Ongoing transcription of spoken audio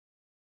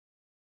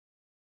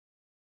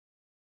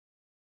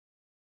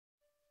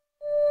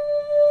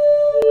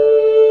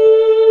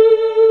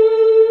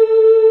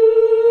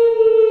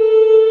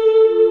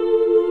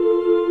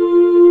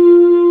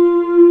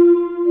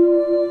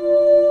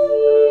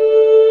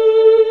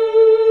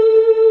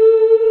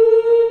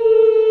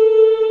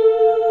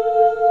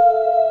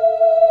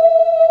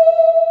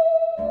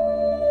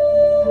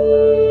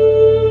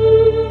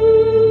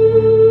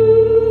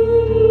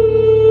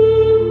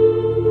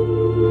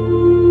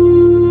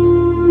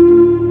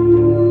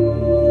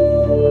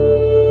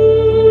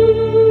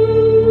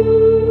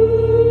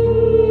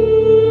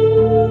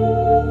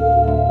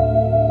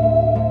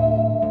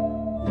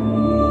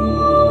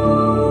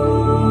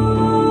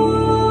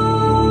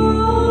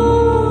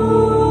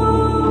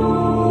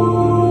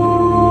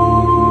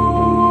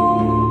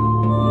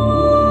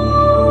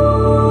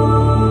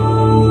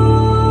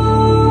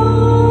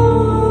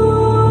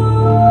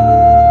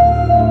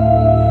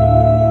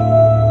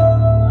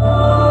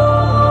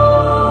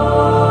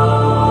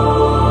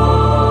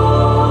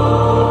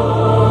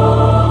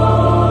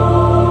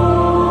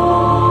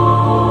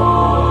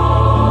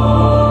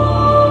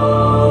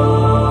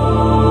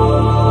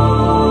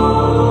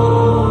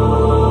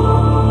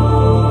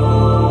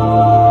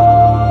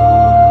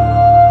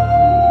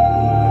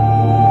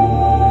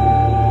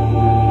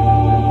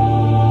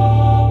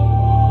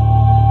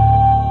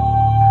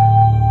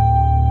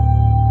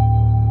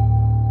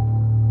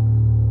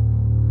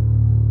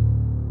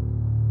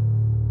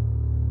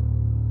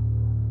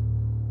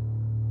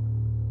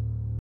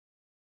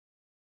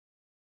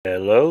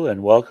Hello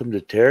and welcome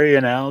to Terry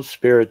and Al's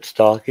Spirits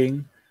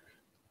Talking.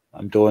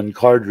 I'm doing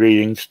card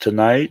readings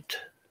tonight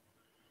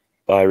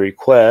by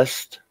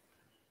request.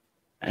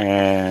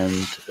 And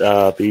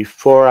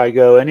before I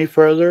go any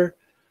further,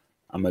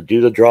 I'm going to do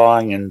the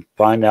drawing and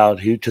find out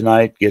who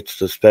tonight gets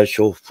the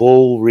special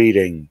full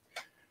reading.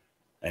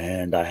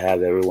 And I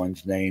have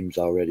everyone's names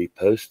already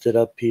posted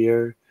up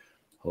here.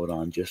 Hold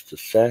on just a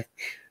sec.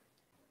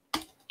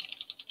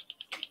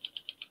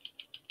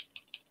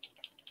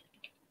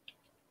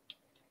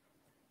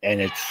 And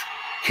it's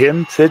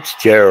Kim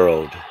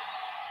Fitzgerald.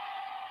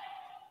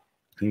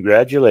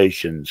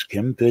 Congratulations,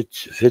 Kim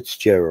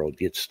Fitzgerald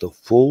gets the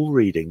full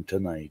reading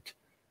tonight.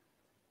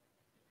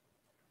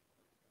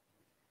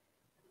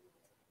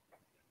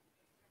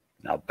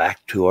 Now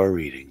back to our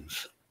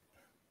readings.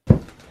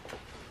 I'm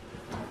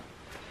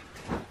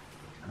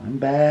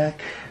back.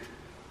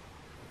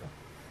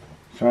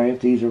 Sorry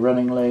if these are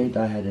running late.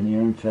 I had an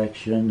ear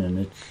infection and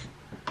it's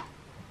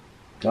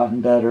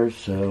gotten better,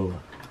 so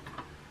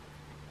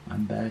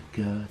I'm back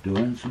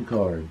doing some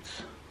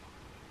cards.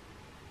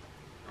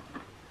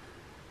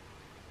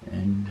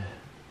 And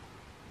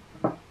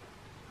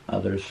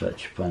other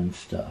such fun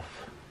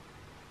stuff.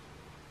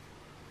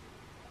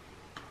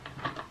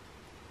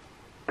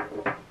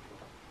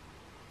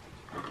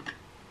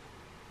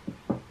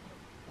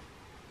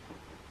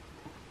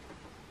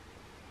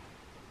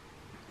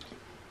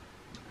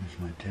 There's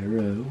my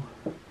tarot.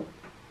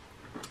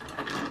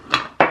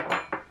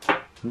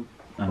 Oop,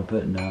 I'm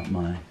putting out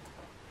my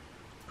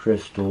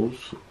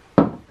crystals.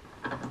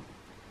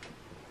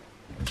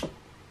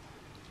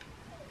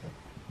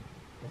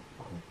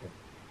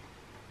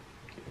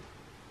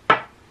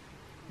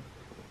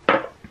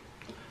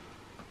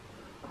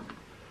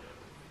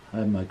 I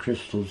have my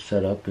crystals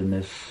set up in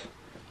this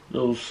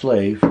little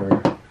sleigh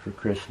for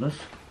Christmas.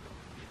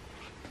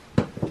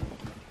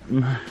 Let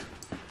me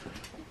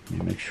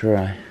make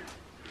sure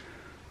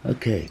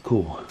okay,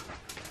 cool.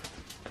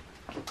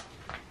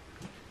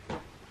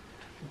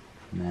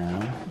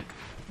 Now,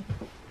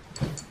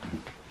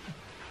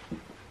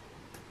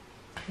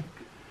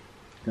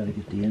 gotta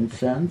get the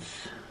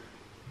incense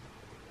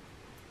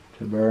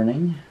to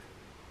burning,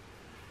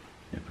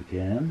 if we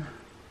can.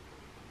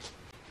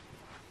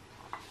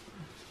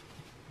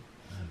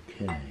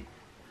 Okay,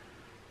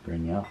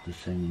 bring out the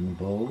singing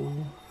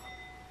bowl.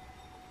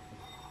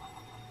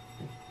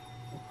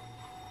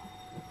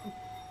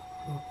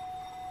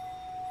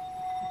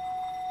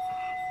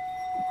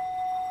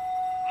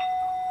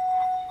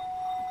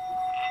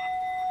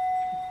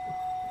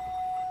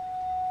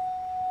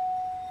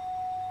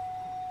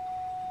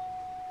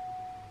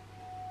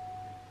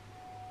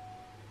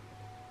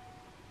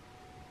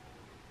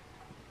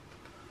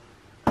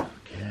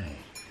 Okay.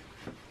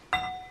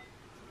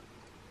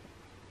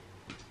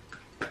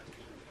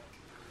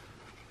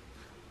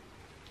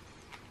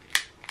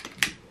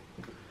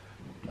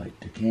 Light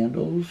the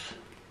candles.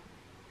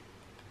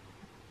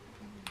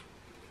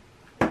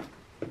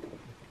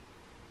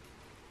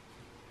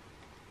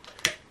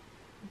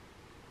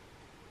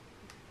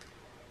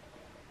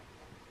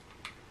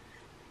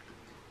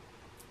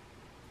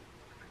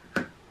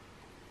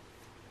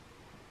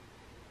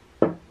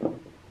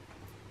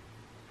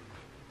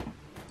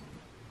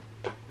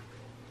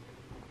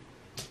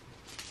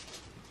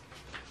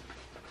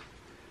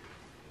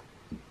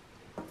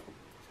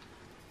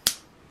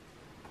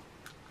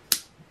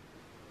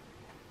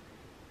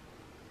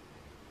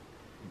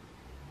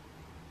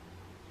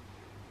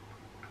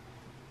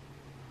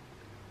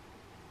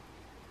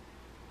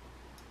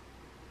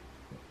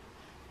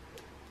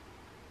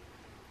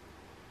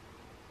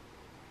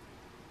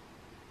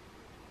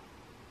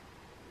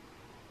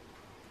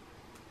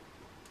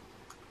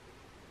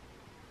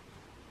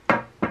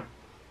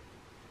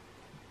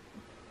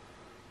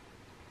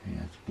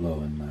 Yeah, it's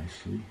blowing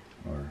nicely,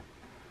 or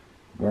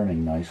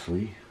burning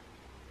nicely.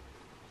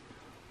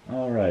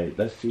 Alright,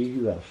 let's see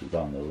who else is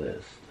on the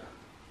list.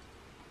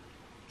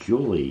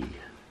 Julie.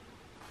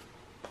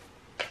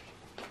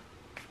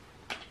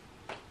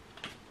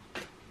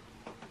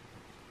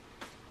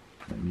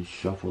 Let me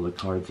shuffle the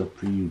cards up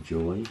for you,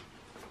 Julie.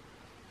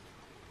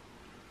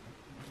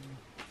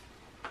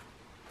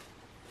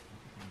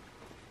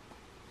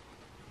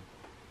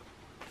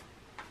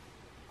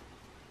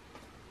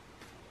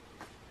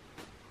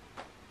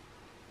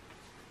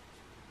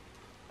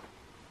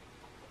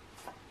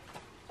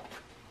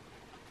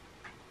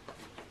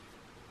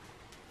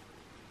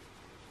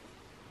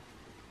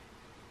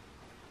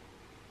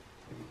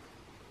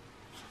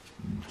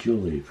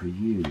 Julie, for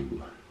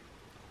you.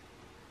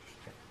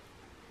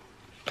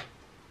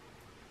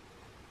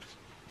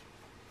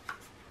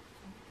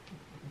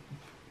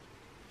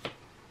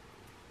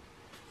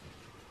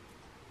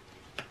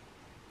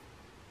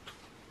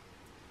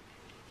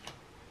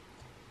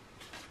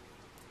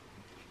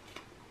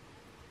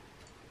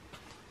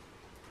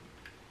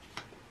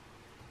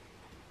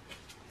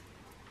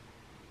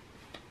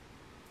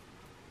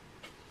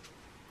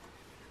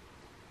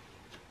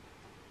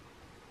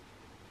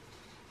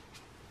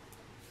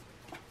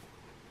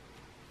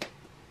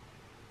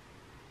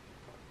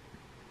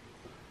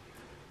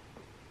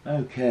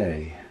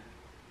 Okay.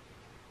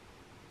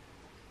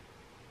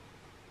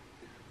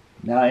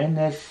 Now in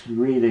this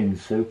reading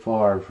so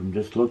far, from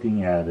just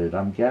looking at it,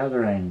 I'm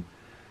gathering,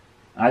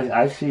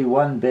 I see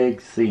one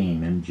big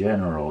theme in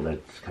general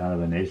that's kind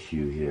of an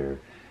issue here.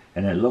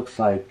 And it looks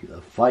like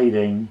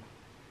fighting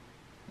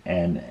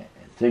and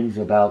things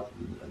about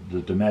the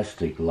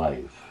domestic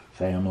life,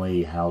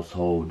 family,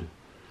 household,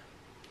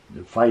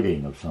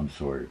 fighting of some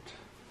sort.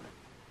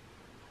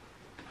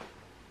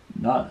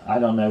 Not, I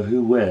don't know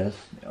who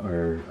with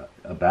or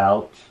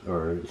about,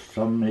 or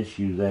some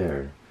issue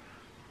there.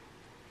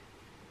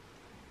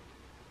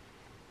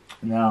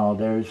 Now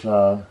there's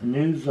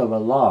news of a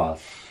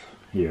loss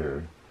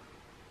here.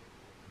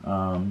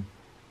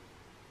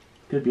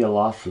 Could be a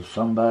loss of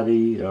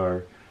somebody,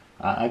 or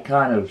I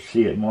kind of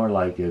see it more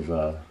like as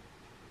a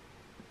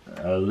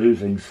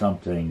losing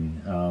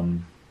something,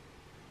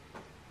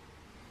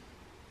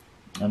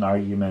 an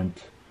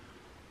argument,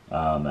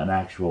 an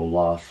actual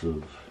loss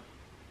of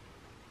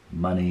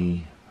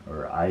money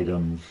or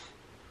items.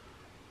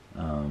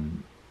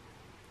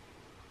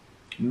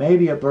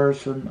 Maybe a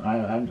person,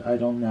 I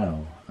don't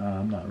know.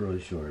 I'm not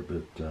really sure,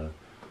 but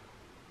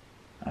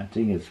I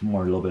think it's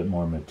more a little bit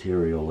more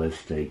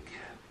materialistic,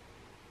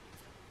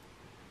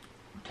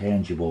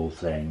 tangible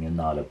thing, and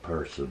not a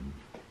person.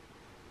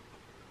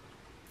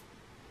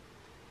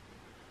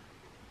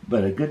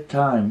 But a good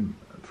time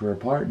for a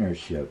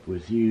partnership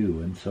with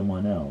you and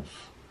someone else.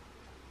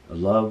 A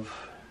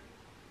love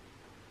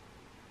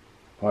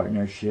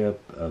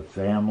partnership, a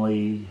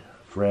family,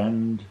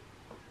 friend.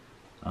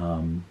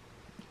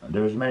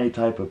 There's many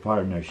type of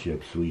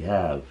partnerships we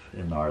have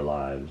in our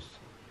lives,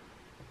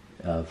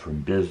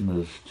 from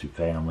business to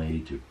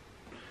family to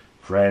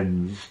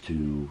friends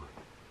to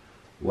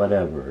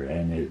whatever,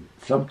 and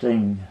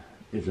something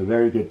is a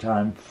very good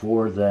time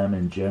for them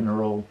in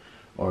general,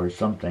 or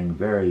something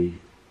very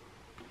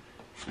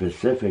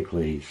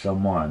specifically,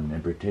 someone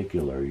in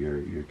particular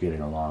you're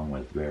getting along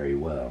with very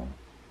well.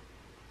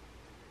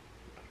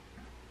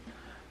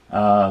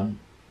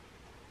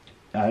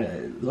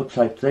 It looks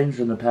like things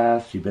in the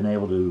past you've been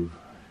able to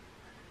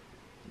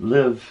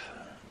live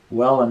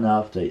well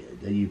enough that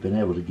you've been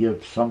able to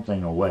give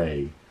something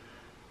away,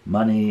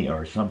 money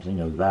or something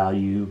of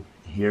value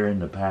here in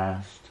the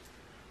past.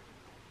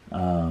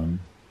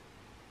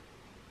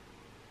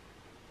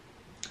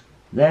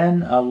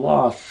 Then a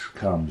loss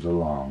comes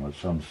along of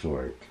some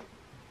sort.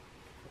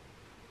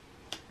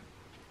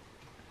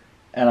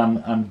 And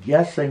I'm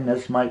guessing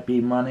this might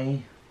be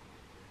money,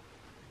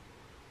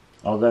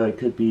 although it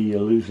could be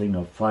losing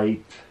a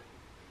fight,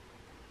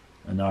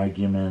 an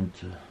argument,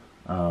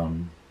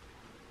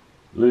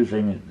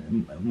 losing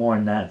it more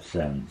in that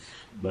sense.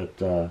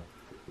 But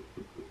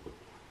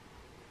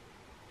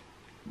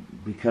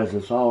because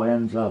this all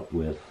ends up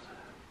with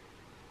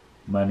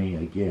money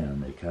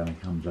again, it kind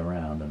of comes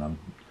around, and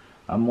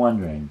I'm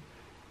wondering.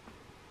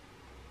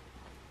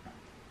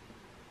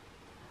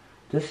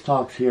 This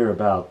talks here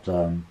about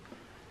an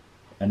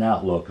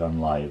outlook on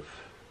life.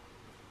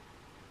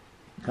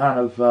 Kind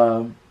of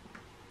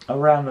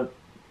around the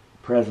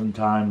present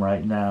time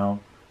right now,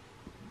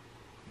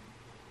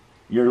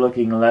 you're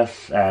looking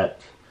less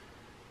at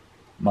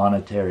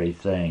monetary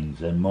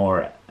things and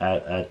more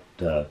at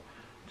the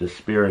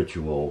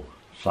spiritual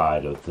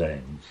side of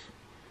things.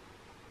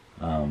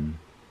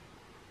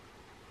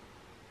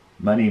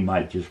 Money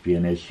might just be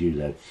an issue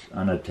that's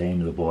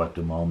unattainable at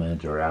the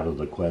moment or out of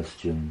the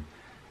question,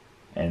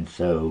 and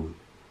so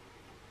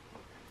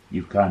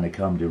you've kind of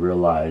come to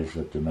realize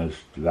that the most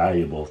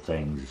valuable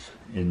things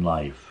in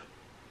life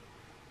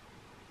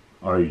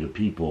are the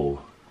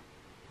people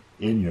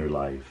in your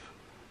life.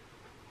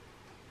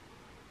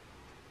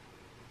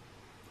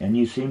 And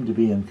you seem to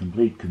be in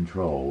complete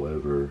control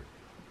over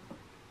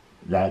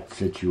that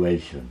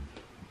situation,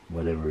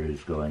 whatever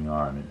is going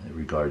on in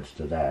regards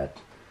to that.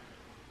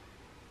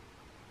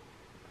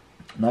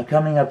 Now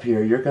coming up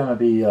here, you're going to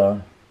be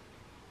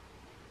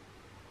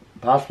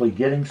possibly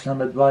getting some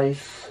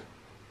advice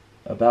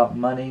about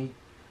money,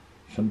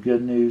 some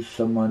good news.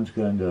 Someone's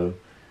going to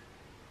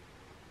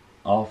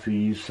offer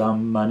you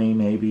some money,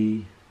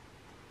 maybe,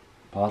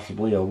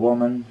 possibly a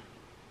woman.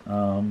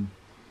 And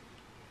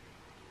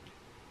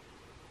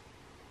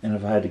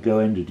if I had to go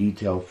into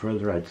detail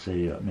further, I'd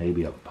say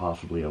maybe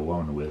possibly a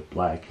woman with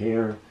black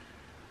hair.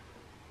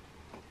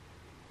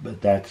 But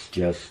that's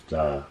just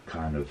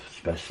kind of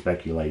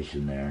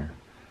speculation there.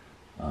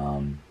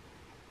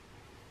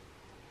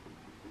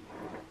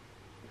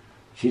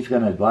 She's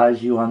going to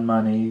advise you on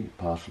money,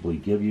 possibly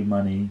give you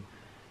money,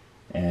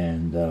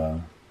 and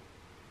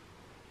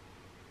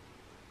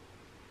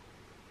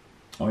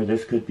or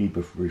this could be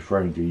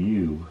referring to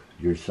you,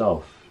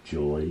 yourself,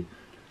 Julie,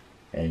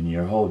 and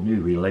your whole new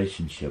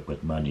relationship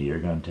with money. You're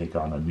going to take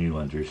on a new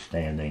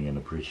understanding and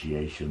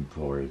appreciation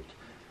for it.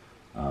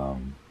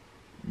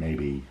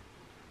 Maybe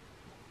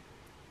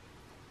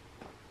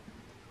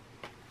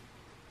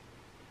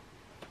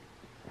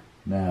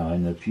now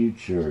in the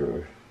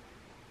future,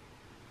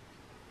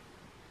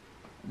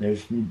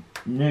 there's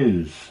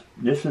news.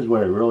 This is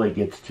where it really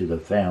gets to the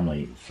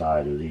family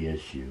side of the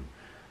issue.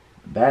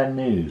 bad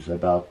news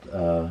about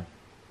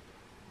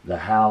the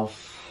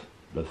house,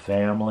 the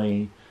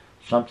family,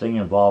 something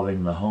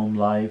involving the home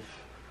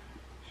life.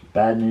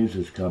 Bad news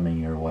is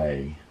coming your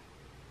way,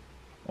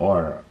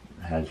 or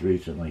has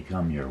recently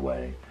come your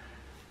way.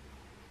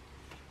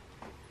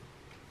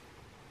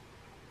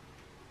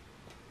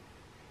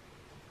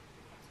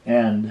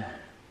 And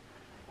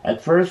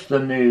at first the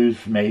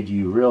news made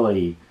you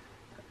really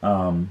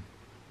up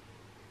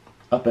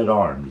at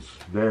arms,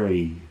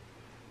 very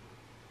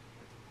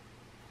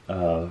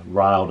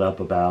riled up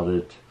about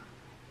it,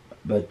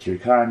 but you're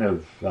kind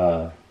of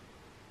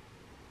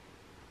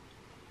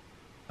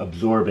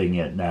absorbing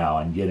it now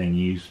and getting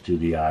used to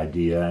the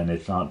idea, and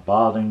it's not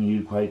bothering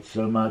you quite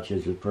so much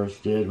as it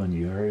first did when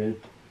you heard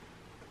it.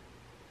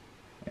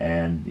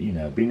 And, you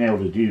know, being able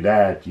to do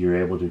that, you're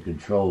able to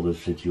control the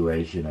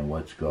situation and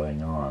what's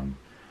going on.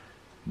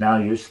 Now,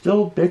 you're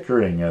still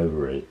bickering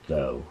over it,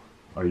 though,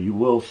 or you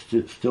will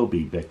still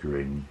be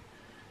bickering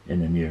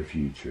in the near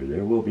future.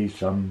 There will be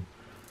some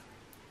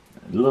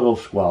little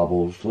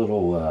squabbles,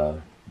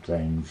 little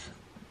things.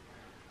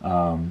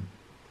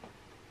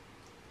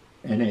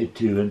 And it,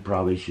 too, and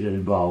probably should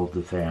involve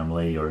the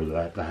family or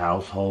the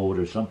household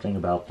or something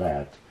about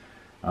that.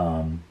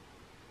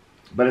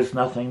 But it's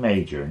nothing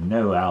major.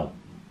 No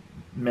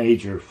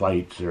major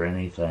fights or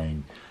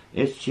anything.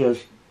 It's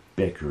just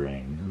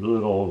bickering.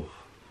 Little,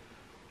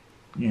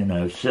 you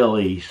know,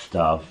 silly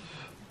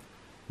stuff.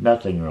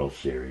 Nothing real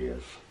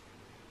serious.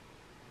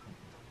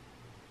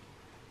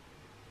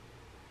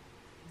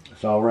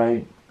 It's all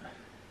right.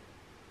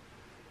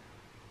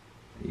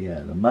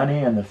 Yeah, the money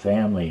and the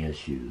family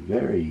issues.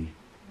 Very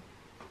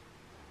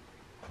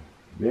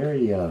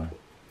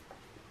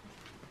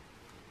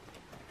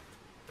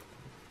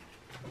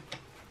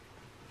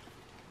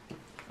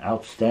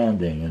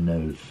outstanding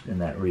in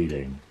that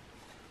reading.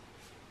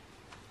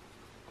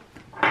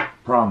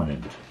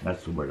 Prominent.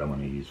 That's the word I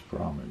want to use.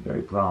 Prominent.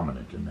 Very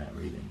prominent in that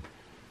reading.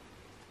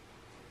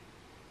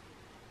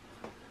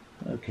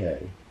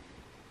 Okay.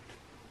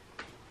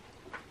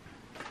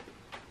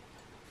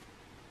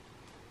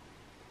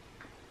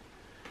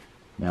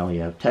 Now we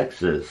have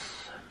Texas.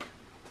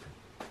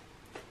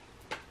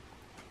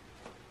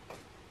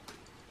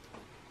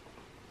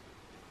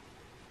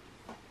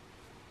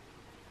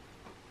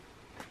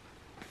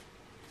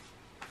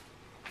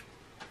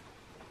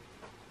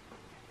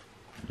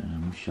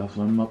 I'm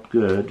shuffling them up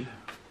good.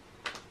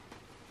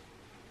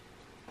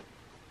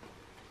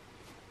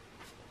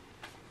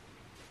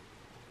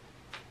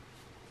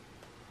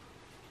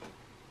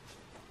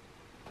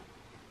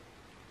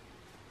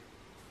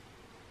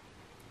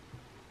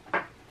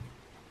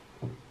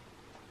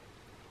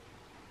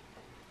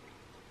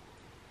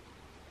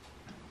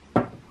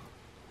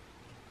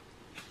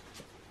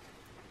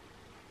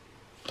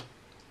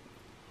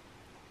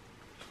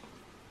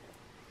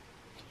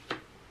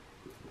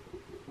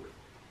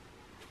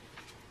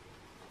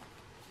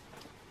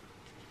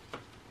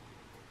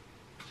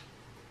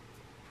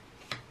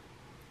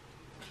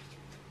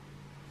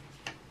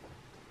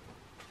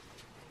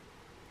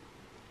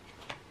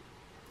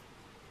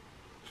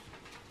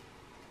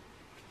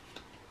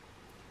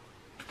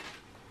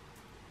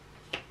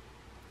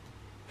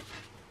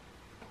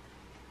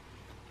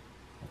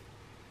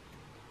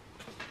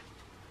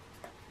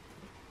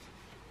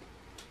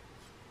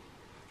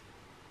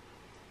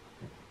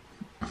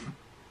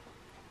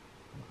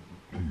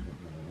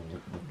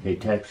 Okay,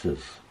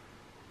 Texas,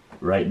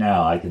 right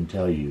now I can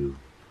tell you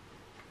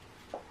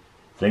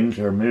things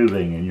are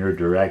moving in your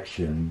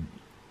direction.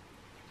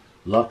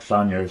 Luck's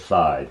on your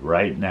side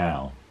right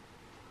now.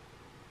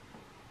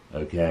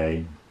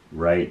 Okay,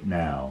 right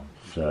now.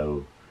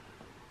 So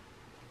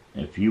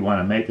if you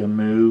want to make a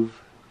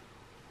move,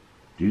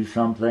 do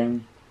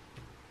something,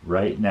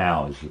 right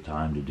now is the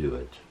time to do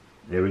it.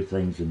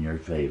 Everything's in your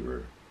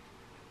favor.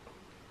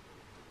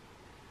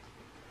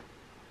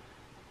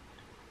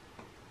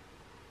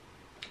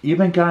 You've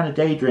been kind of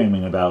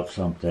daydreaming about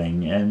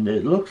something, and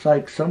it looks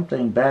like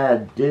something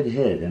bad did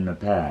hit in the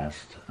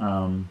past.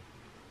 I'm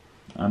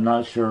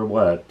not sure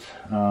what.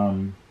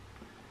 And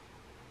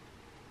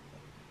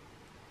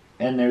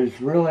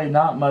there's really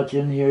not much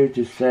in here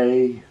to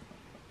say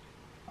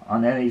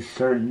on any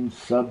certain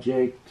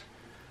subject.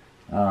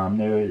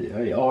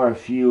 There are a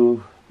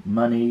few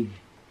money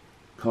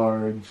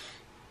cards,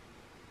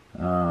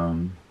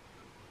 a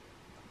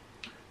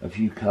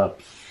few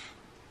cups.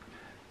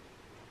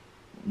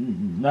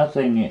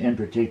 Nothing in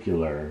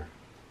particular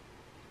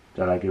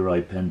that I could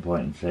really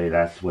pinpoint and say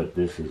that's what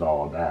this is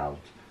all about.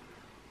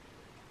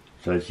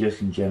 So it's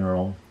just in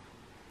general,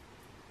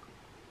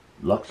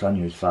 luck's on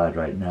your side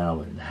right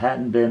now. It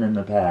hadn't been in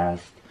the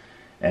past,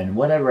 and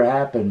whatever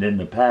happened in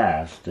the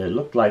past, it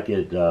looked like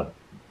it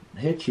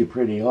hit you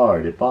pretty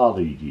hard. It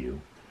bothered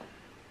you.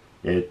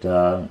 It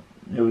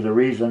was a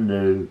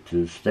reason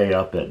to stay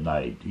up at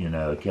night. You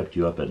know, it kept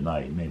you up at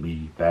night.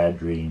 Maybe bad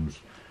dreams,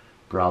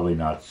 probably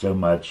not so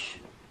much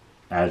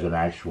as an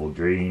actual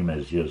dream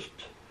as just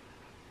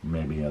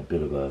maybe a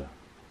bit of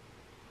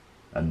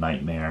a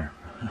nightmare,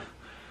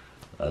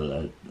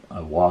 a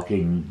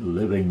walking,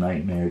 living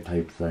nightmare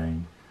type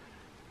thing.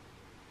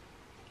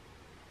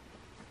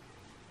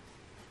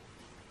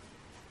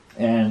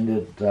 And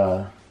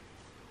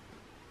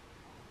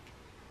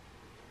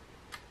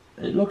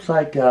it looks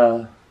like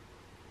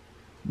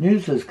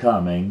news is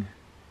coming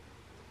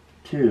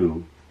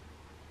too,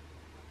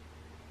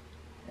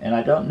 and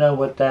I don't know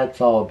what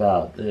that's all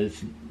about.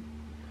 It's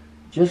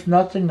just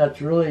nothing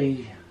that's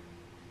really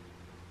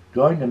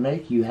going to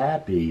make you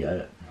happy.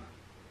 I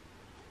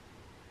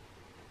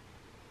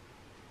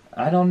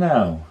don't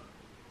know.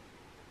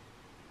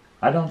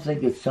 I don't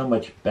think it's so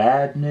much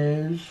bad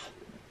news,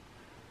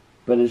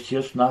 but it's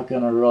just not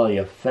going to really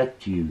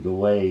affect you the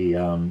way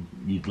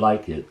you'd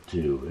like it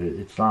to.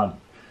 It's not.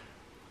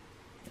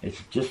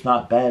 It's just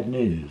not bad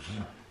news.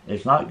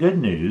 It's not good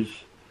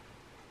news.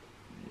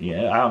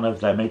 Yeah, I don't know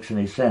if that makes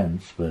any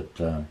sense,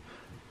 but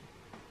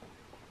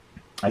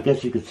I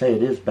guess you could say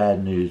it is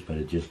bad news, but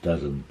it just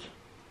doesn't.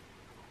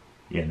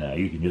 You know,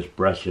 you can just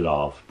brush it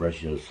off,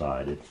 brush it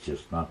aside. It's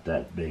just not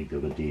that big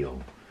of a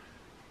deal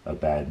of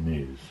bad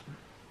news.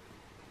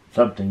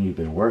 Something you've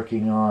been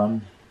working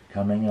on,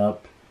 coming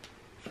up,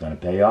 it's going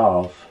to pay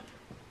off.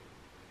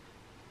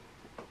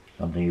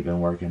 Something you've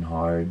been working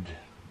hard,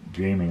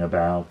 dreaming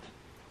about,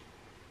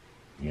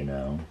 you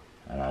know,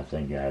 and I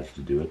think it has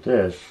to do with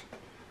this.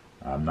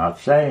 I'm not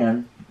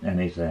saying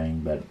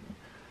anything, but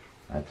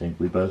I think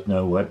we both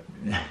know what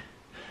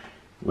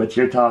what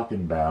you're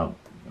talking about,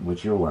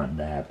 what you're wanting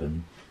to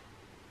happen.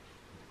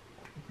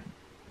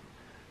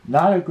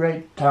 Not a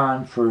great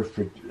time for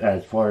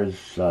as far as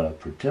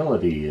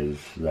fertility is,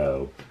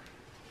 though.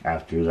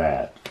 After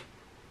that,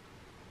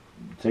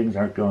 things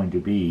aren't going to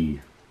be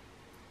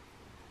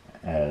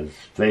as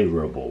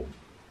favorable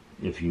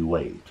if you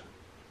wait.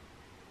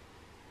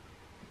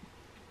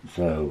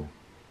 So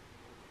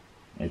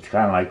it's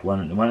kind of like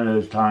one of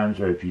those times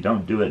where if you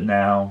don't do it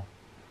now,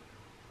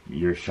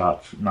 your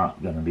shot's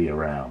not going to be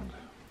around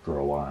for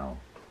a while.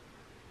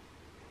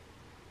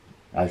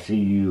 I see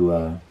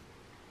you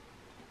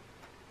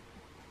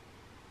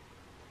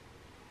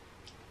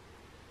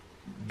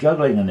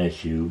juggling an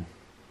issue,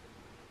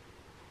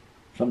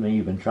 something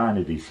you've been trying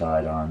to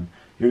decide on.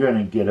 You're going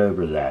to get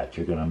over that.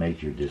 You're going to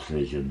make your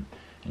decision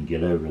and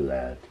get over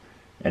that.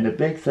 And the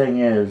big thing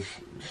is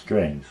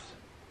strength.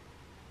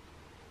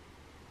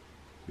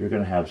 You're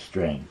going to have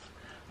strength.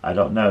 I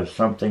don't know if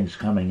something's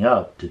coming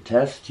up to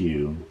test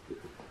you,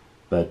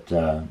 but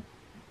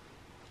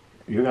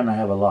you're going to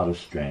have a lot of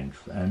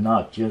strength, and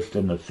not just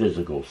in the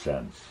physical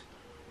sense.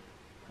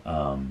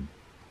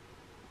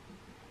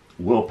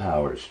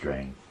 Willpower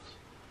strength,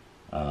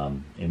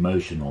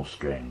 emotional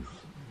strength.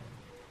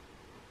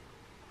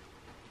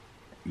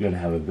 You're going to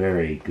have a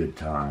very good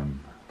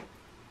time,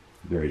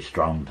 very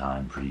strong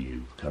time for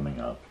you coming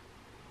up.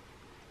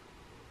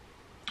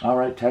 All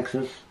right,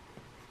 Texas.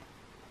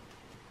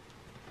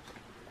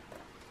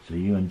 So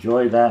you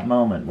enjoy that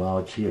moment while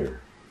it's here.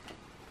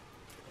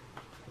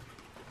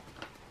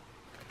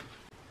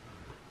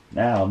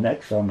 Now,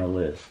 next on the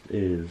list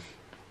is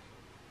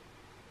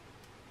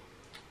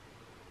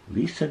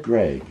Lisa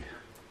Gregg.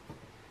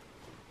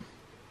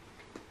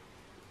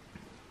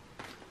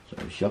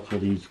 So shuffle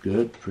these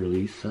good for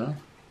Lisa.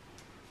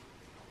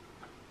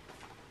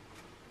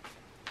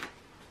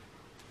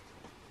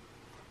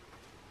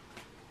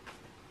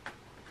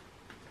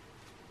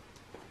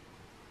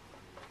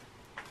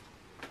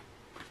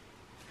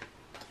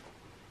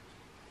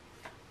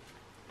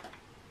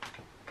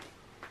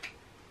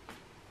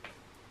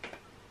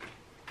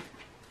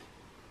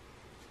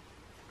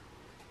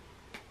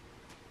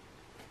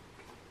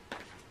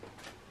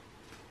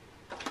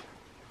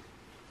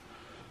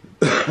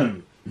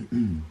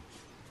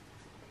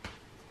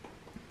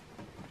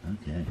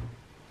 Okay.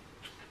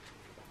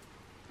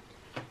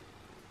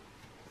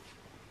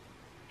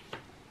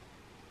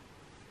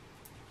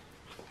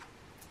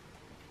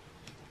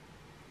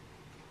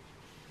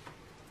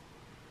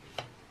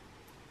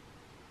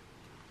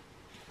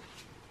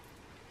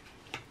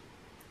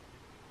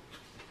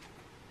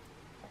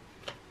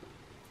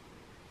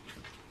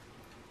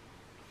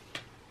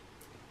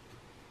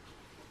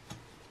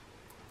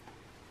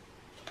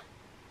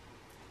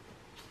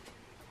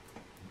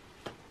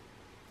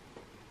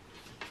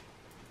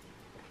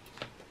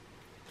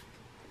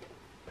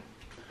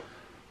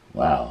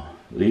 Wow,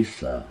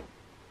 Lisa.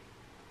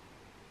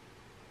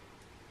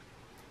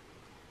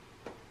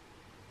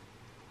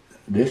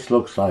 This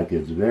looks like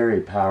it's very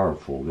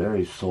powerful,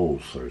 very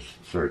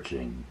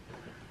soul-searching.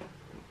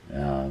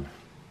 Kind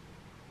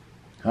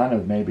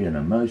of maybe an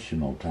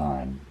emotional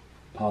time,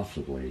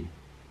 possibly.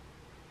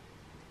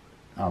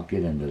 I'll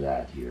get into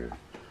that here.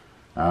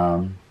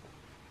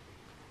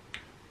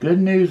 Good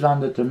news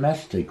on the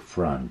domestic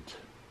front.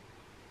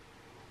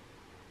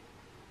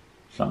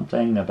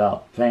 Something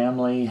about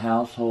family,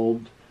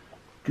 household.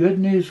 Good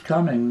news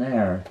coming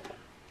there,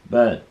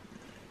 but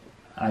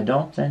I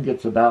don't think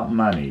it's about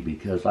money,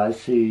 because I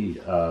see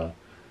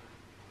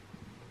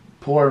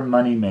poor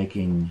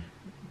money-making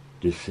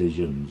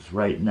decisions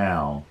right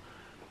now.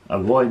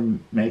 Avoid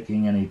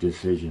making any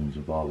decisions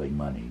involving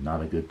money.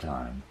 Not a good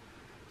time.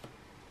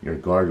 Your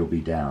guard will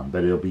be down,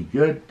 but it'll be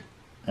good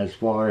as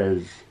far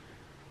as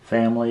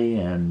family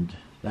and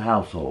the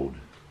household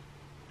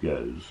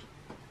goes.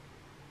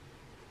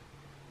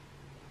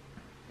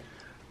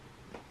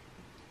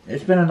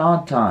 It's been an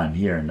odd time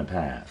here in the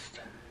past.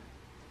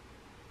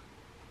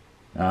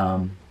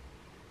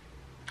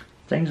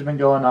 Things have been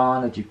going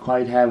on that you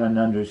quite haven't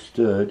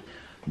understood.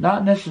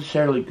 Not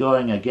necessarily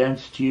going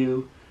against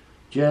you,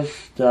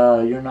 just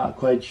you're not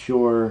quite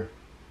sure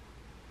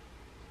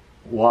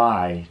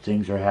why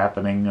things are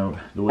happening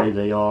the way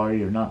they are.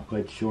 You're not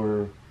quite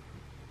sure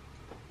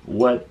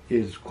what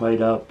is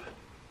quite up.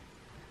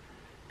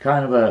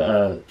 Kind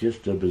of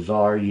just a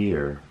bizarre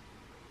year,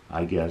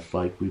 I guess,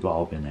 like we've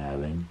all been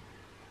having.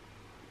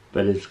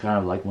 But it's kind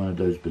of like one of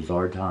those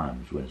bizarre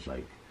times when it's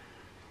like,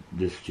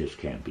 this just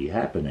can't be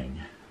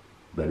happening.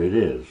 But it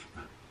is.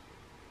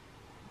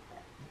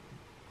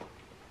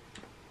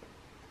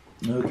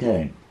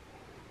 Okay.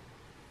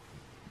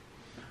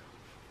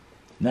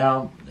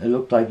 Now, it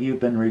looked like you've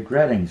been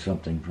regretting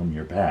something from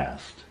your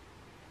past.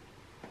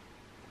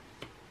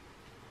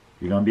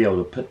 You're going to be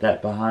able to put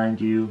that behind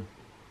you,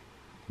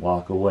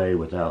 walk away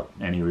without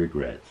any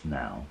regrets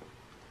now.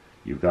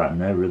 You've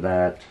gotten over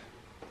that.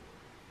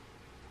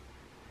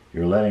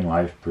 You're letting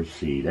life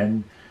proceed.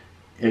 And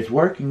it's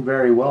working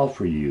very well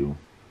for you.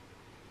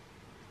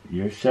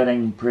 You're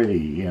sitting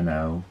pretty,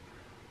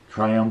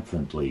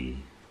 triumphantly,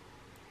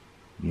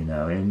 in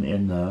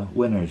the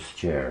winner's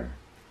chair.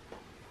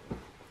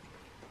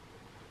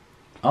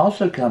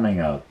 Also coming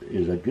up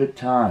is a good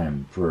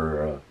time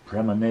for a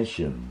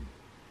premonition.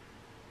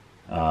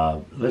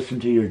 Listen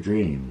to your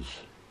dreams.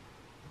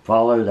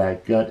 Follow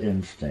that gut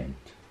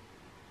instinct.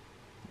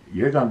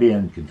 You're going to be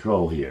in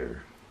control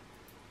here.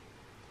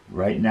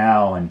 Right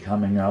now and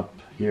coming up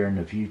here in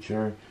the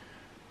future,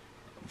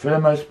 for the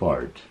most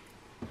part.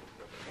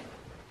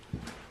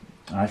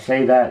 I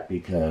say that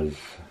because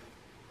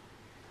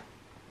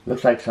it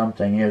looks like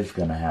something is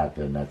going to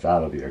happen that's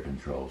out of your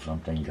control,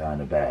 something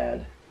kind of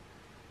bad.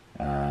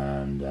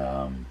 And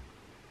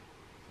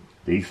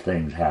these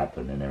things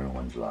happen in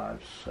everyone's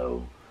lives,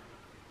 so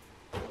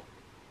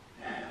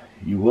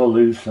you will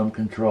lose some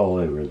control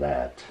over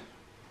that.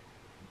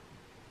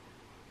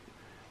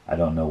 I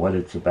don't know what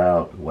it's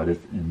about, what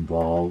it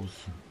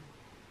involves.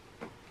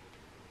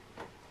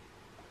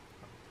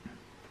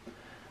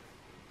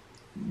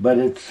 But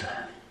it's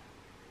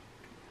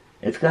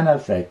going to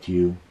affect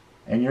you,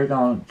 and you're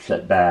going to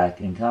sit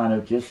back and kind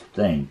of just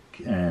think,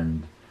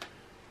 and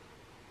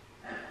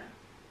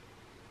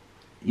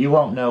you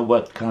won't know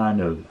what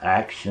kind of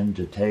action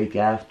to take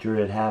after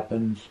it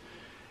happens.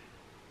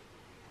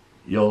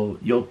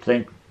 You'll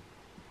think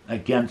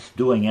against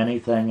doing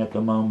anything at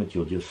the moment.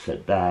 You'll just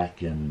sit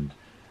back and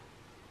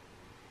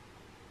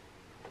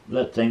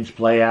let things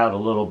play out a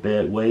little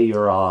bit, weigh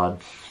your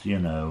odds,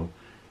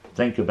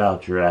 think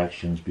about your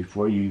actions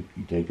before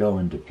they go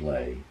into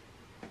play.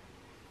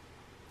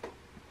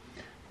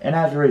 And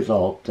as a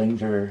result,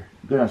 things are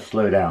going to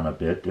slow down a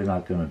bit. They're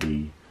not going to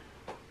be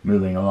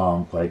moving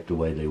along quite the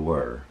way they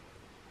were.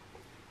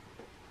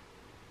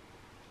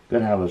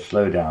 Going to have a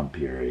slowdown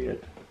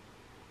period.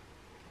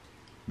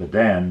 But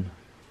then,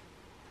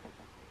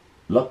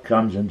 luck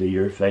comes into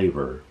your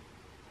favor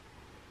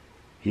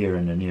here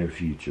in the near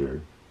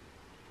future.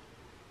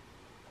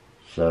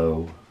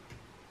 So,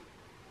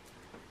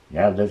 you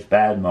have this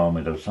bad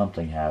moment of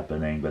something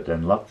happening, but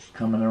then luck's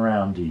coming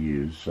around to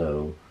you,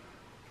 so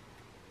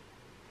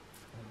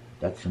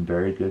that's some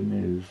very good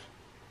news.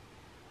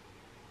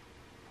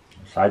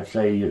 So I'd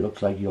say it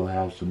looks like you'll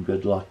have some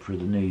good luck for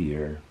the new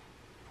year.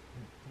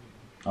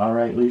 All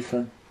right,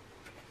 Lisa?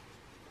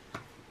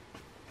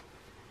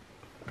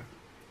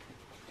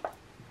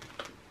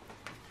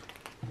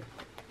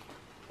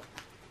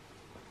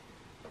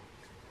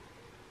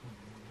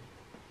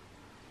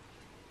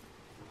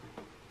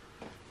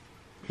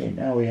 Okay,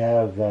 now we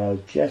have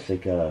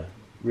Jessica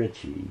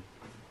Ritchie.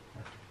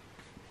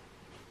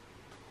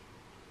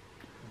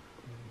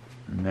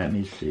 And let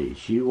me see.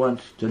 She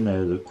wants to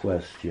know the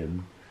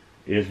question,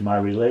 is my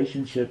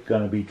relationship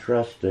going to be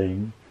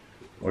trusting,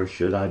 or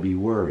should I be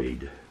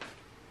worried?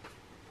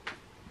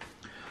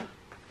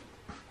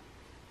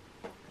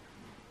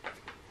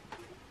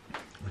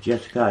 Well,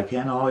 Jessica, I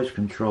can't always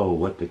control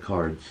what the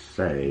cards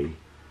say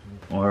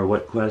or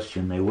what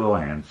question they will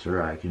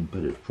answer. I can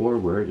put it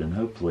forward and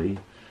hopefully,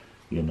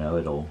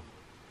 it'll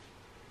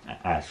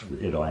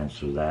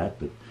answer that.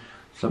 But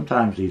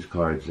sometimes these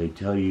cards, they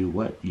tell you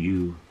what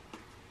you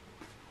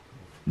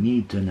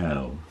need to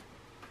know.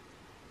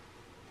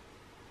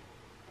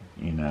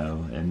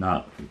 And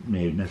not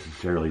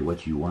necessarily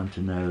what you want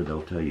to know.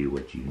 They'll tell you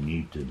what you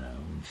need to know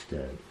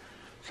instead.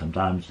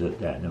 Sometimes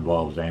that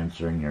involves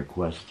answering your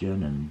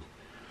question, and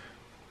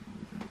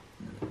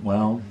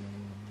well,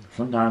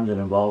 sometimes it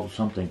involves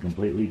something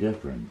completely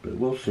different. But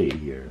we'll see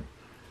here,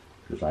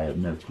 because I have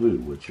no clue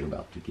what you're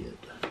about to get.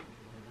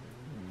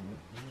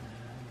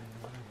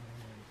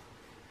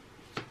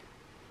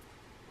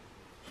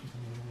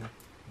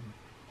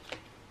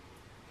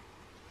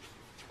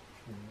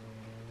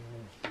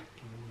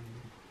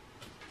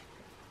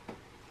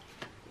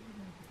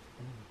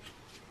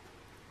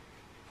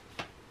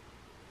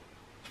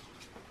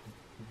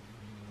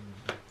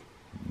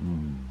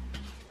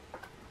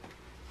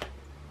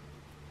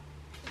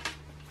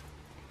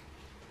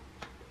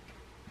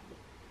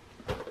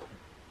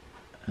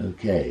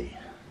 Okay,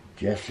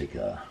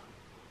 Jessica.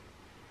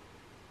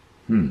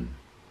 There's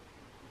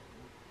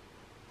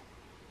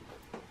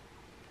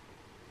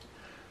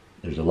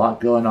a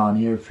lot going on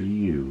here for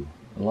you.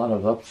 A lot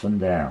of ups and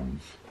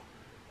downs.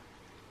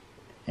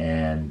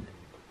 And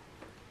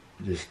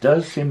this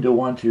does seem to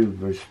want to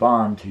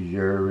respond to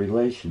your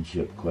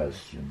relationship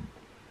question,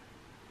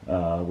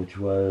 which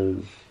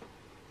was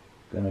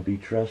going to be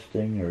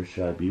trusting or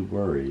should I be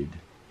worried?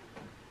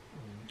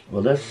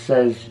 Well, this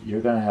says you're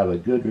going to have a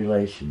good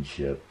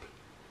relationship.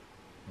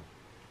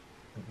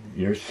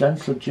 Your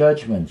sense of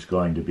judgment's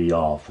going to be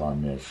off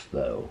on this,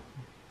 though.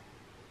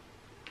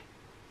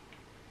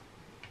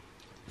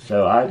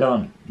 So I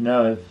don't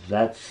know if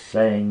that's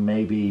saying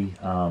maybe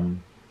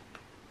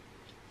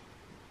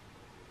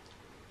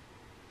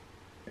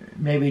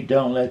maybe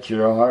don't let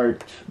your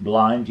heart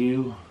blind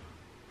you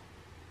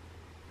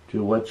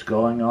to what's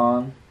going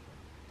on.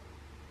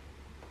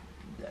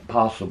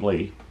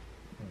 Possibly.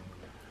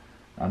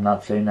 I'm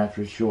not saying that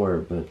for sure,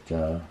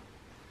 but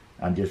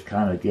I'm just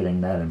kind of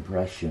getting that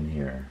impression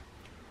here.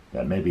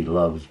 That maybe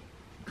love's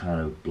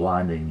kind of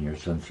blinding your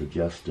sense of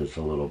justice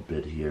a little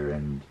bit here,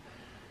 and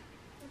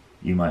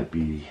you might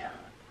be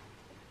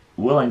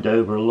willing to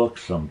overlook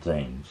some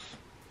things.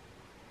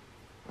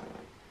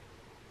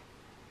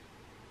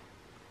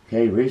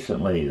 Okay,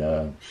 recently,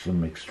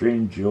 some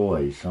extreme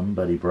joy.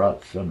 Somebody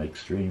brought some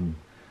extreme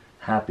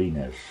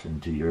happiness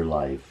into your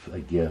life. A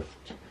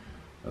gift,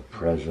 a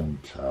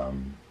present,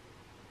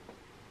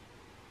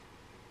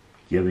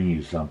 giving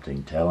you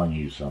something, telling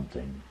you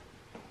something.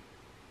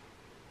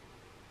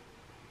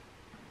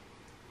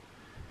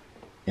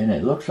 And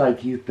it looks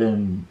like you've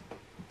been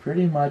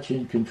pretty much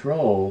in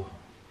control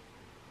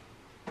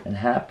and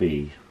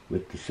happy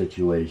with the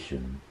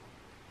situation.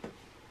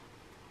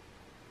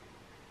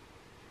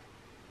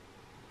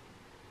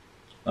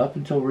 Up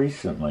until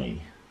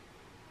recently.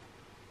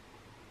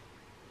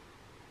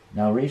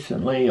 Now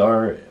recently,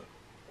 or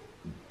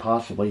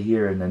possibly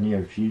here in the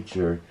near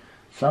future,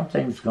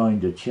 something's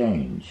going to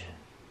change.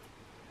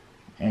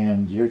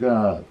 And you're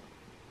going to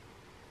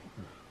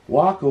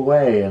walk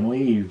away and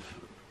leave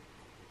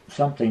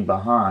something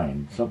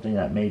behind, something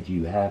that made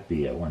you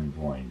happy at one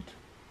point.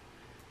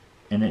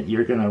 And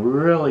you're going to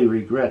really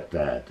regret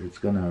that. It's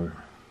going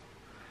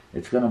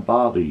to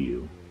bother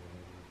you.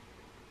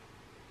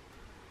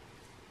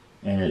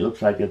 And it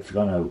looks like it's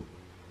going to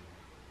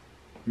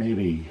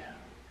maybe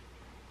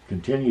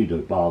continue to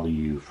bother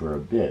you for a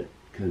bit,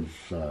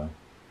 because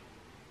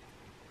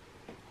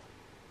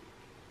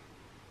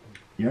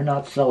you're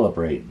not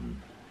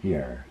celebrating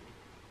here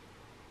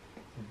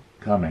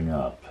coming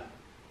up.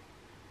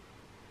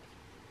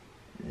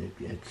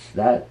 It's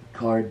that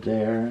card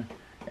there,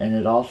 and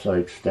it also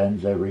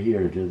extends over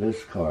here to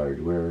this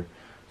card where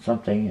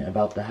something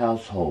about the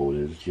household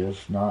is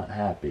just not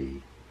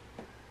happy.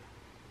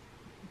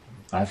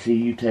 I see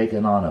you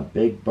taking on a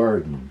big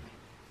burden.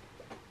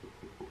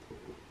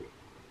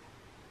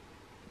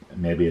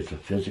 Maybe it's a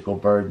physical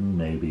burden,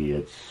 maybe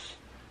it's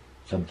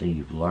something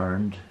you've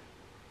learned,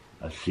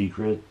 a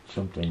secret,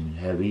 something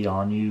heavy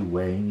on you,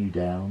 weighing you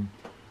down.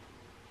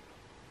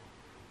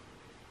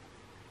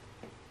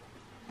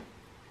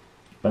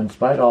 But in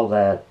spite of all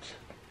that,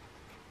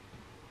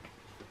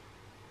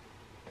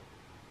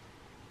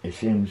 it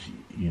seems,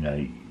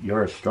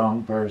 you're a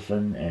strong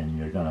person and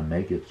you're going to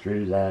make it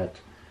through that.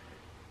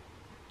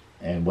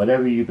 And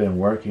whatever you've been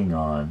working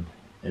on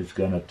is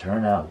going to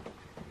turn out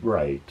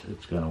right.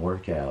 It's going to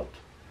work out.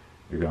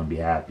 You're going to be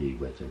happy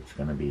with it. It's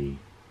going to be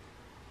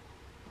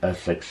a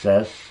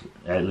success,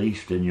 at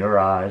least in your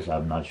eyes.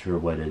 I'm not sure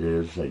what it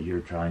is that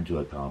you're trying to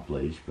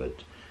accomplish,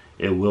 but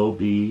it will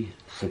be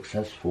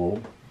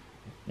successful,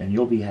 and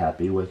you'll be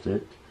happy with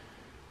it,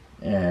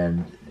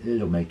 and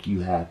it'll make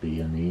you happy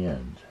in the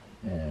end.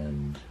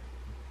 And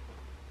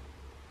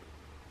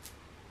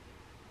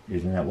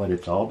isn't that what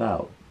it's all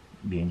about?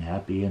 Being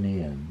happy in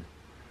the end.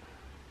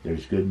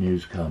 There's good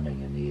news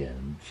coming in the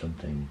end.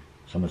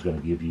 Someone's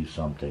going to give you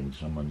something.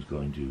 Someone's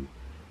going to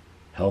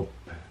help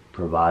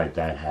provide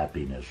that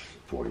happiness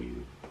for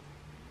you.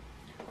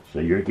 So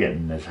you're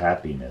getting this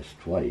happiness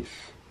twice.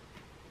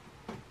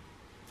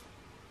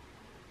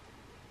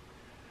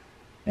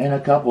 And a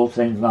couple of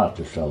things not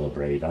to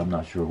celebrate. I'm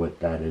not sure what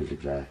that is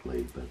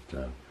exactly,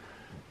 but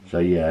so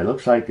yeah, it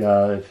looks like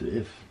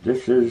if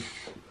this is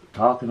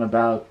talking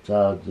about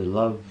the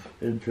love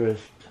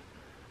interest,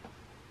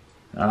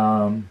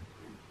 I'm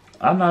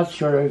not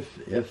sure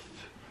if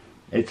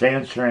it's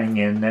answering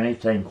in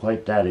anything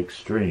quite that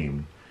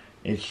extreme.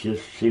 It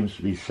just seems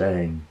to be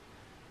saying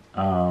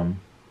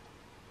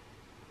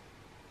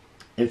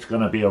it's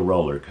going to be a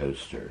roller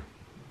coaster.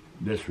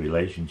 This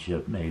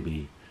relationship,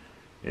 maybe,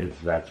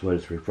 if that's what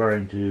it's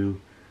referring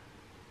to,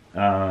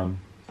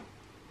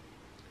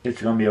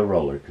 it's going to be a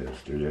roller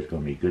coaster. There's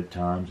going to be good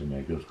times and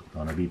there's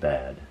going to be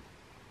bad.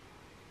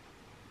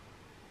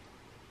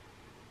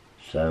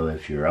 So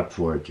if you're up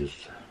for it,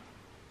 just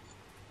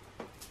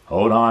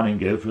hold on and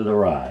go for the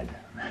ride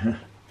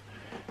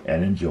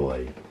and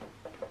enjoy.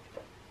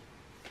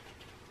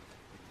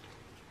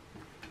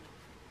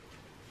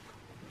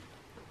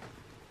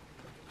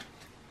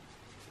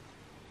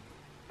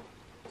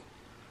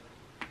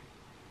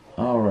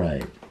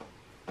 right.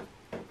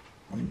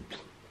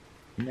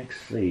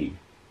 Next see.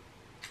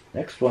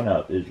 Next one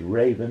up is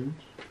Raven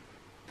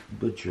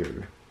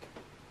Butcher.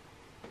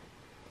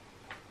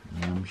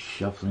 And I'm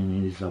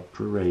shuffling these up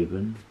for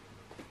Raven.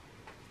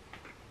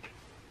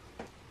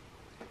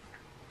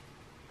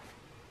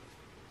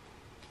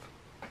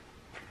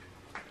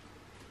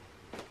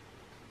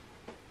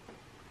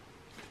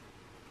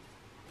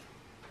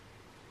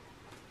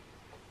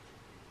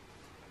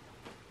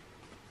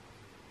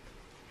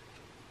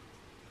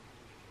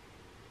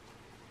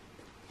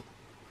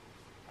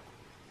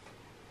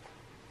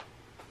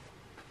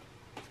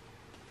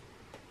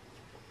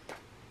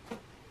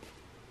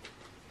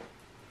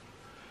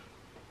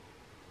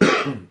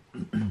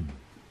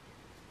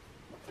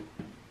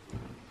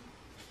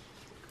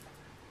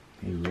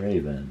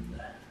 Raven.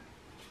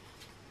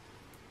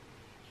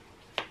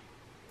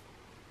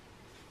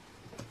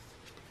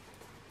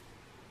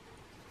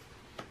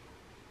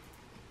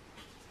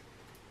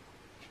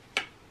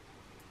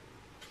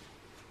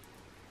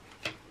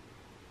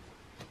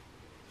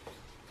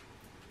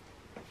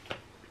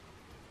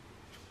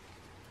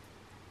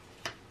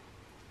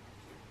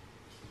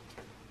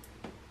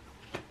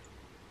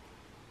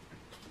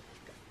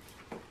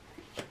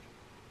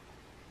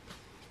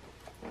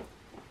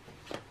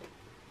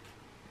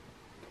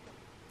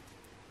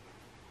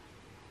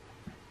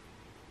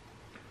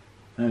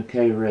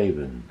 Okay,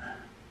 Raven.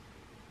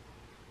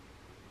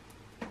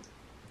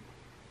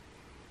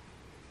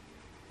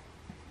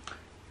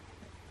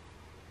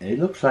 It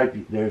looks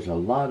like there's a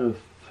lot of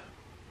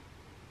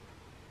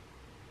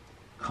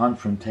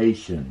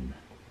confrontation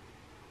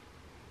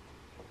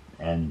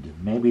and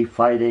maybe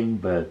fighting,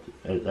 but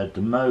at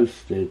the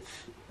most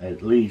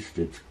at least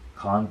it's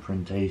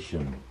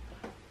confrontation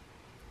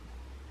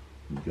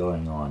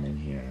going on in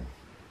here.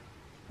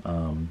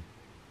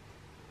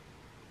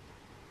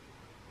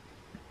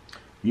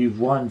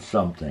 You've won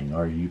something,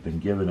 or you've been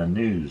given a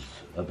news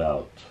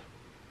about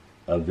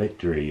a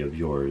victory of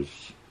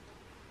yours,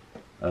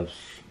 of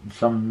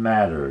some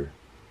matter,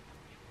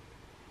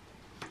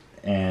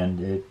 and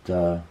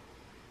it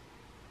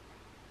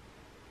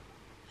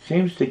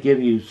seems to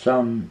give you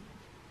some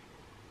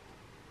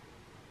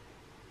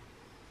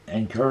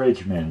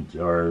encouragement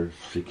or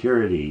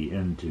security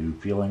into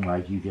feeling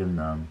like you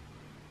can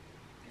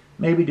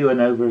maybe do an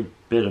over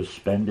bit of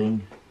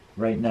spending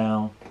right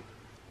now.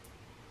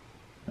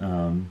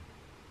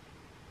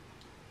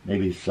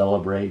 Maybe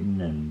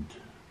celebrating and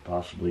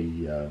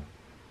possibly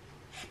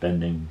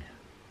spending.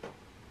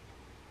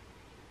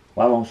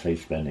 Well, I won't say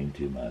spending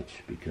too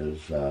much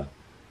because it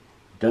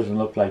doesn't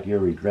look like you're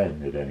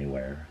regretting it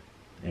anywhere,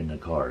 in the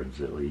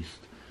cards at least.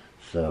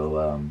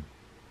 So,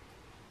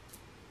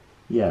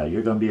 yeah,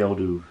 you're going to be able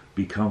to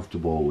be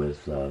comfortable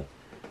with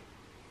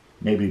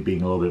maybe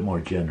being a little bit more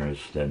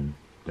generous than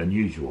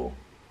usual.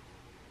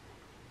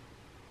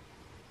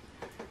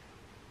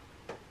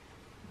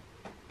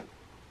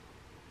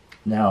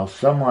 Now,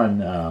 someone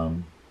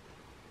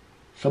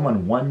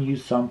won you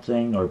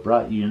something or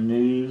brought you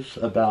news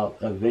about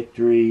a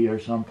victory or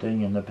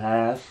something in the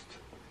past,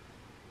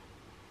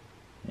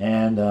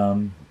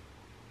 and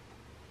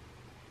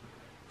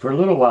for a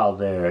little while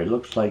there, it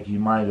looks like you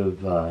might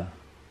have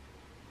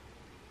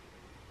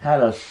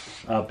had a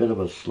bit of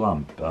a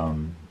slump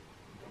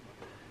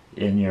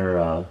in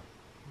your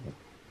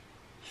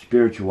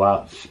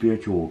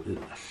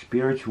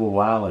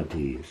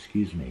spirituality.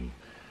 Excuse me.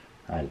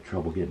 I had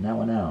trouble getting that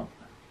one out.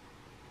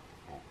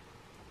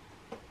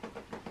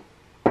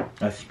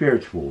 A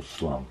spiritual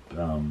slump.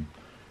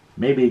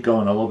 Maybe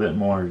going a little bit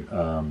more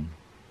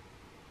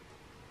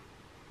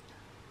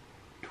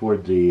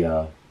toward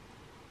the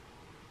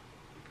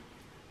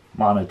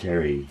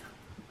monetary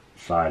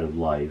side of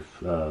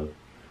life,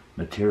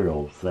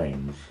 material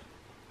things.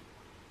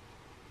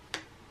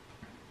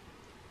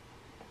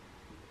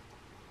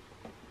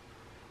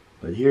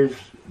 But here's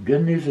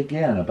good news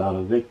again about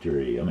a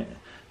victory. I mean,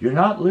 you're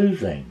not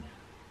losing.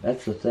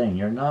 That's the thing.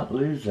 You're not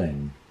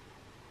losing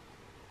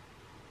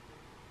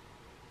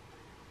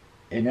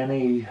in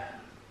any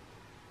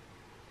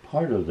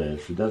part of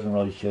this. It doesn't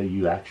really show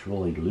you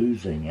actually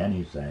losing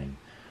anything.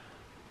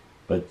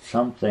 But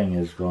something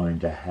is going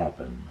to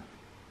happen.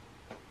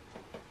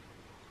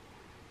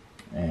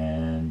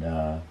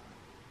 And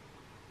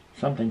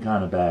something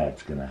kind of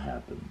bad's going to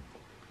happen.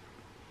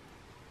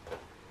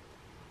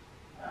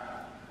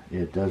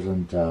 It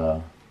doesn't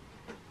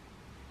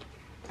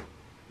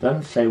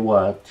say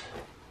what,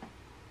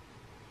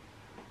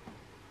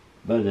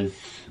 but it's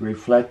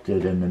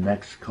reflected in the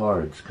next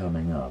cards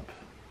coming up.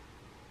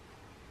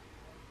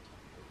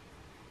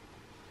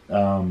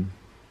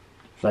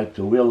 It's like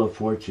the Wheel of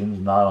Fortune's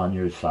not on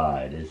your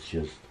side. It's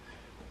just,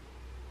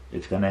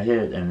 it's going to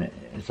hit, and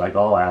it's like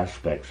all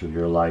aspects of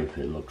your life,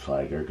 it looks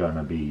like, are going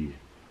to be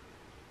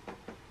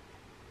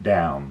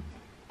down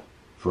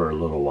for a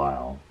little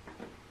while.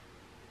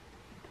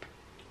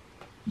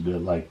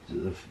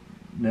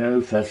 No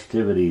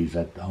festivities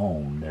at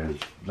home. There's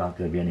not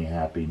going to be any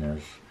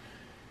happiness.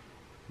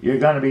 You're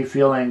going to be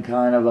feeling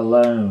kind of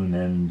alone,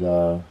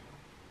 and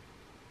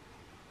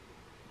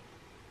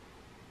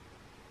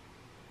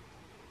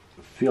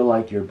feel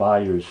like you're by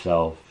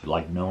yourself,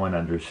 like no one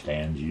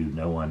understands you,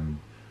 no one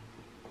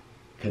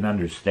can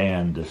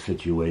understand the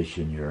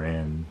situation you're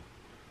in.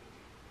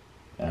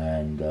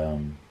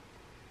 And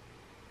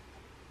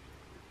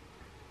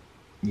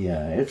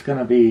yeah, it's going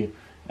to be,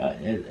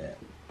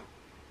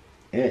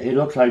 it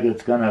looks like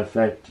it's going to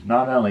affect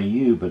not only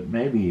you, but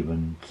maybe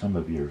even some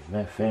of your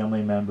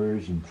family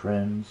members and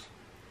friends.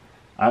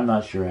 I'm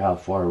not sure how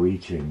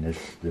far-reaching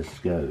this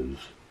goes.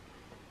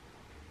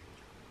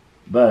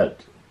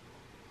 But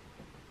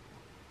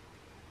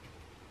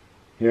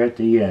here at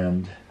the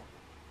end,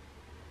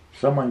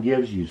 someone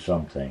gives you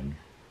something,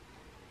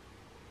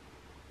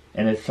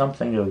 and it's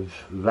something of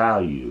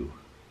value.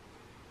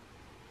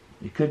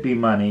 It could be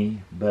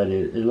money, but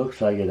it looks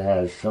like it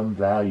has some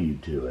value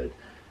to it.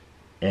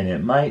 And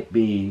it might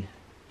be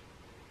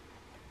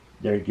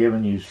they're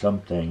giving you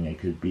something. It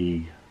could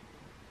be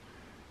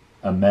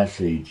a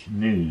message,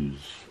 news,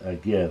 a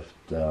gift,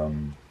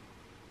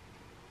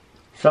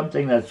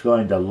 something that's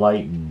going to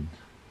lighten.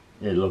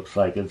 It looks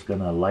like it's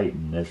going to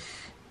lighten this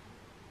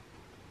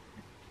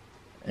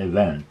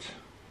event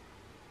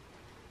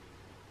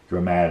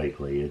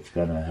dramatically. It's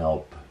going to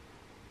help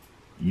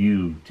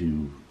you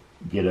to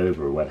get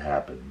over what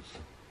happens.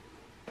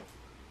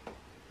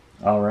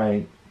 All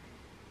right.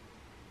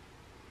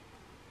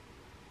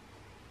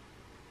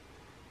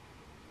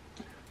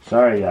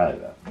 Sorry,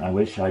 I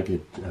wish I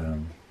could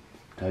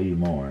tell you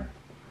more.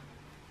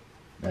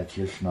 That's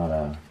just not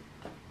a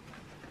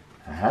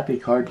happy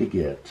card to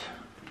get.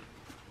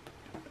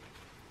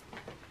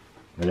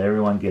 But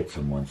everyone gets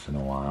them once in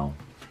a while.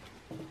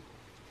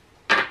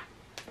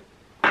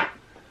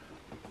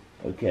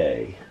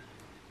 Okay.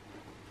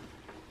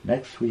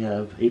 Next we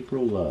have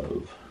April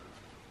Love.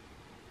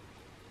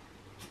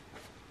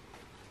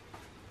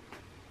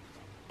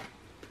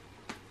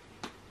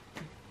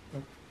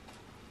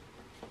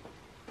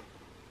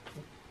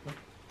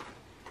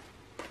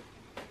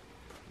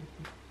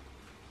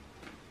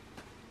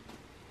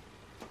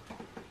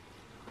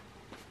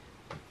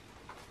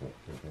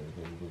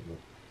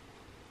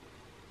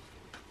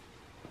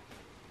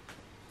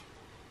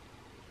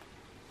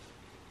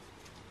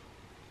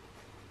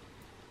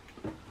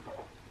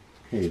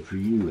 Okay, for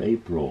you,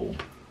 April.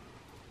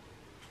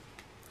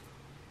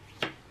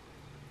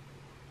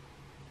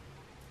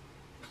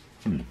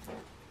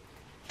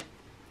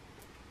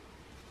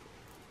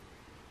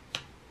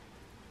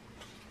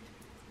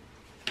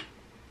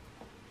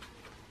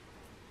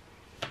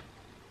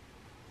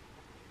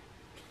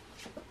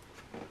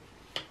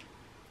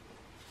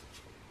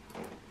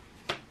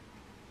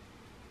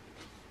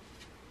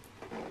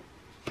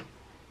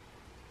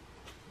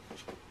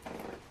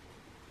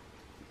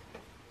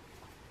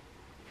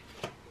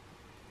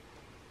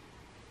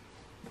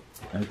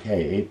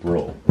 Okay,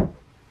 April.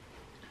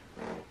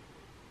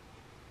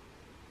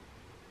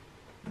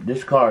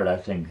 This card, I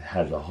think,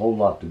 has a whole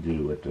lot to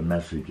do with the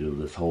message of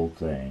this whole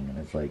thing. And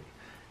it's like,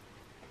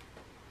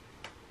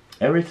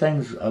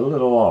 everything's a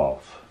little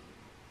off.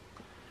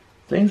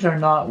 Things are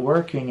not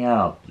working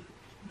out.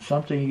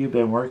 Something you've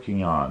been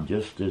working on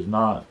just is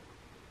not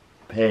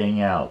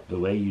paying out the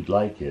way you'd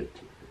like it.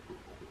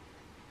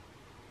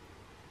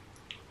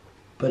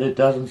 But it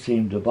doesn't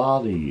seem to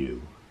bother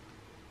you.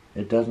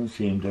 It doesn't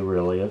seem to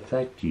really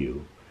affect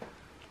you,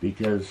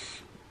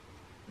 because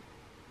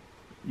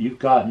you've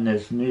gotten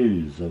this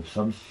news of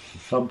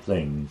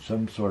something,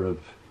 some sort of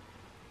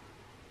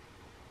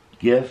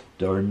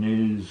gift or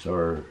news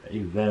or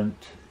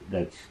event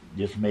that's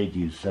just made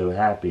you so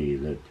happy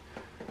that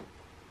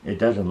it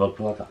doesn't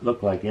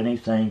look like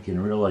anything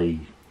can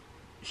really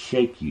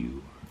shake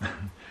you.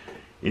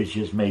 It's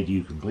just made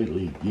you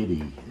completely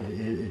giddy.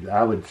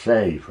 I would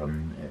say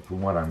from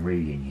what I'm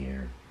reading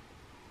here.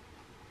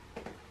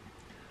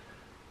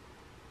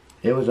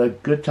 It was a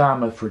good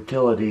time of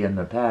fertility in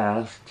the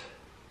past,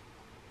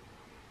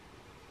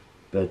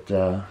 but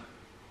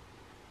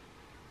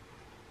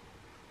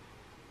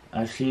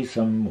I see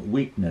some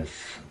weakness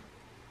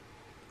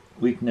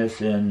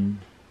in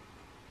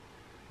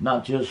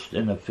not just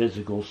in a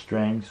physical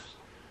strength,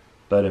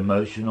 but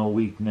emotional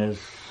weakness,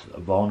 a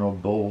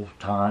vulnerable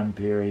time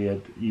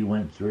period you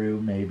went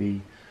through,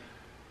 maybe.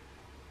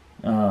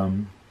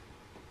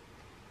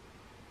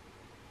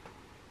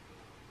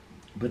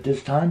 But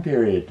this time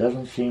period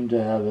doesn't seem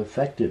to have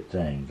affected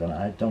things. And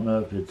I don't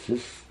know if it's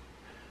this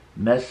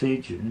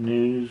message,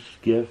 news,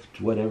 gift,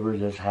 whatever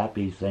this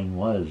happy thing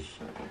was.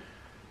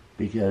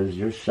 Because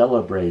you're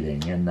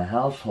celebrating and the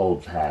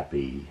household's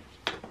happy.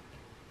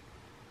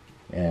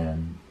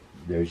 And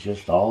there's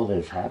just all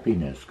this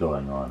happiness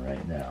going on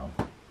right now.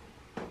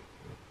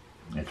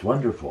 It's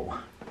wonderful.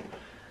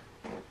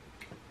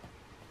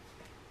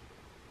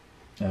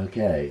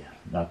 Okay,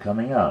 now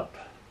coming up.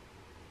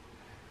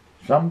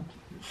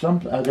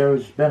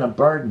 There's been a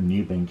burden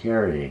you've been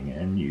carrying,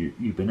 and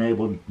you've been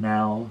able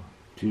now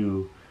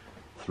to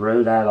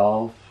throw that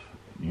off,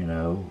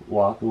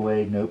 walk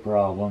away, no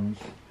problems.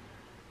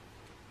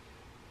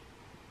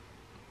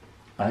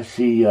 I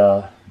see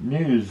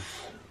news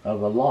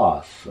of a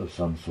loss of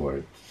some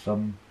sort,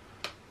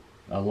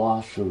 a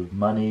loss of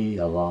money,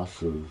 a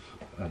loss of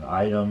an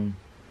item,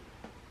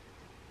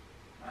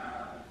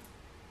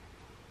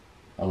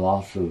 a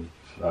loss of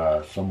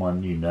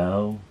someone you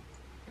know,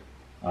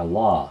 a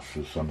loss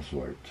of some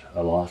sort,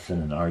 a loss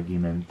in an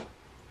argument,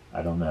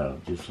 I don't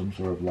know, just some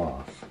sort of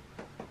loss.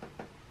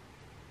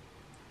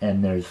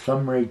 And there's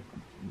some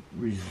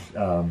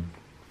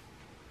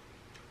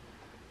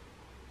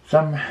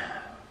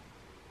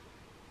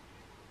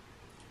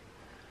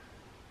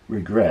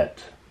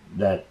regret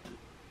that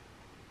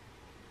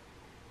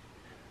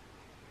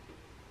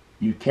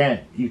you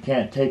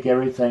can't take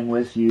everything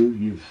with you.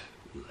 You've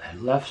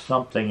left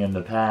something in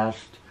the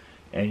past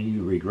and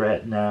you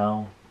regret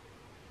now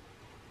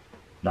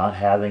not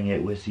having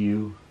it with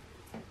you.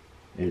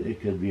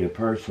 It could be a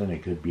person,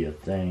 it could be a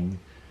thing.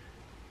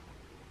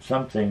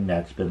 Something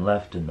that's been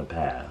left in the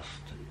past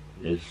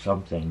is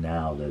something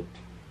now that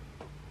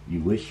you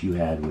wish you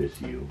had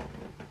with you.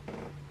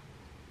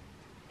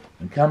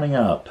 And coming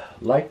up,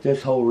 like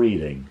this whole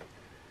reading,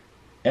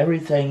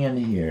 everything in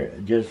here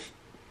just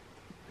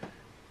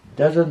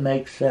doesn't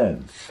make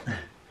sense.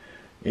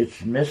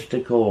 It's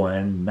mystical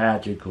and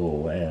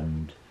magical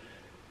and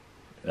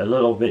a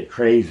little bit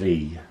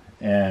crazy,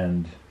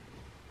 and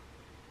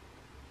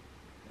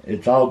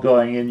it's all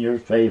going in your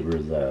favor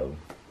though.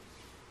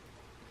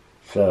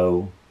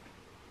 So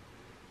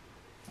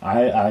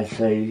I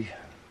say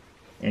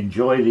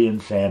enjoy the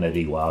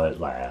insanity while it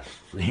lasts.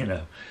 You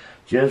know,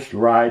 just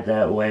ride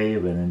that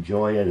wave and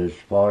enjoy it as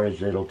far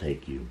as it'll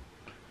take you.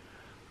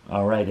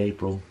 All right,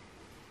 April.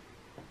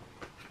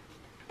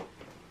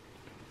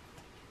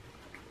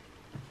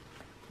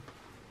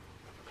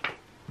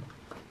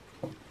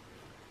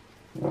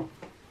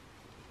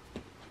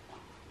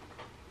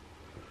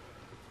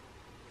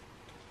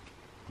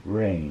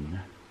 Rain.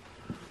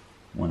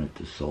 One at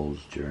the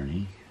Soul's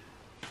Journey.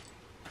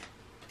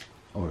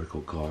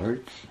 Oracle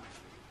cards.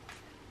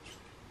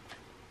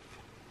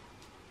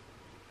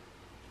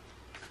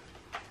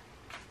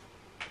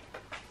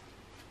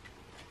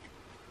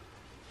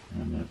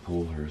 And I'm going to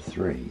pull her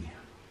 3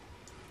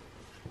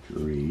 to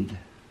read.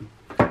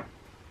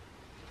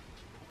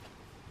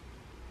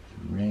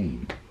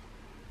 Rain.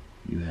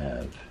 You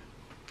have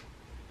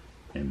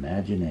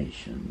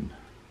imagination.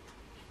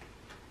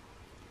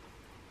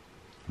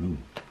 Ooh.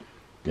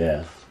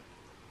 Death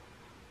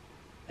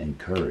and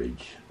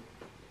courage.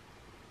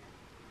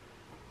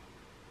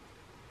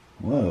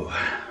 Whoa.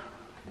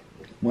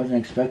 Wasn't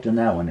expecting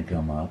that one to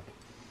come up.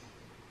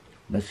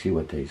 Let's see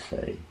what they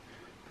say.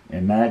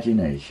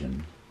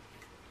 Imagination.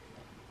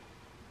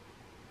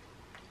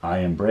 I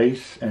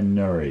embrace and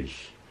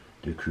nourish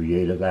the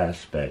creative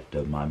aspect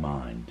of my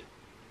mind.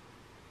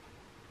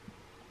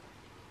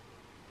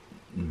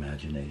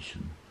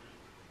 Imagination.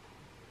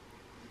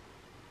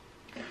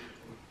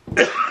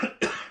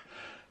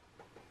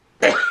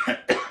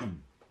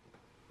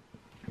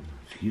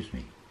 Excuse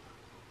me.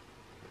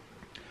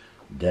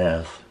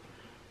 Death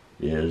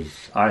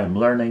is, I am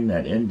learning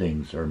that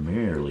endings are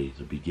merely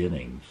the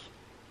beginnings.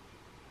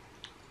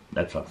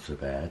 That's not so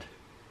bad.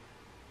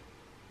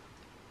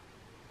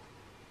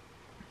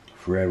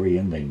 For every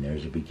ending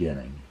there's a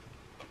beginning.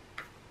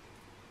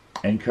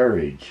 And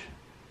courage.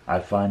 I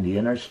find the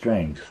inner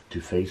strength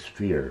to face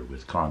fear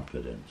with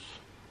confidence.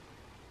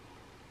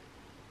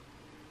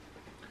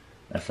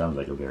 That sounds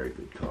like a very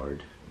good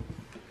card.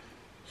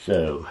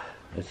 So,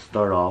 let's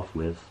start off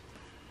with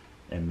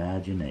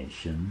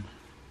imagination.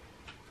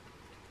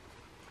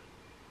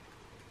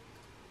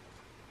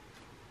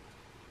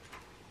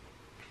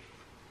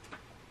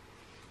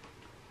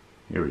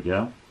 Here we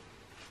go.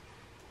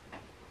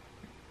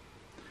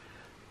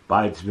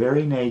 By its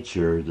very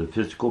nature, the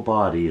physical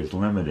body is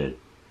limited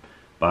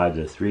by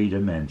the 3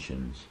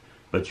 dimensions,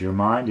 but your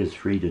mind is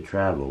free to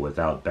travel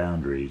without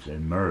boundaries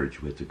and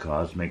merge with the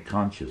cosmic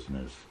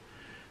consciousness.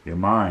 Your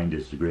mind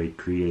is the great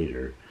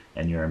creator,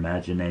 and your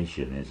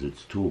imagination is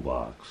its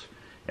toolbox.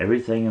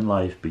 Everything in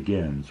life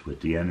begins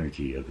with the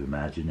energy of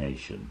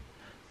imagination.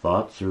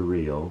 Thoughts are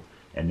real,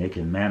 and they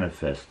can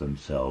manifest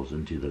themselves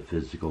into the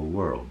physical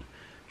world.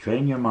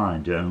 Train your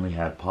mind to only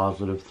have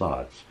positive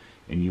thoughts,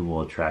 and you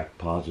will attract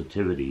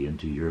positivity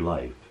into your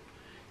life.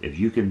 If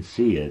you can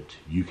see it,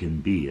 you can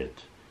be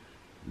it.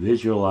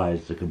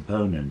 Visualize the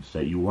components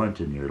that you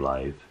want in your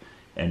life,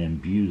 and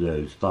imbue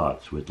those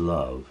thoughts with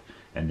love,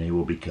 and they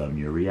will become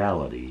your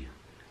reality.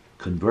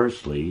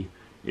 Conversely,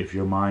 if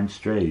your mind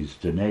strays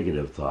to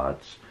negative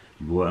thoughts,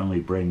 you will only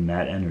bring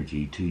that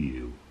energy to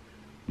you.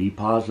 Be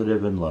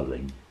positive and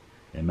loving.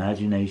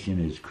 Imagination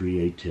is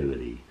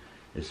creativity.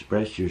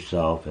 Express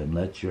yourself and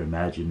let your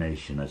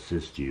imagination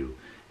assist you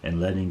in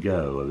letting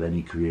go of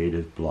any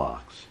creative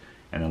blocks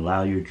and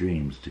allow your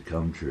dreams to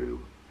come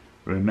true.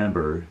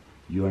 Remember,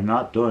 you are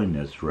not doing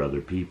this for other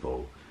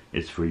people.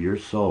 It's for your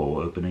soul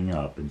opening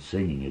up and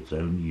singing its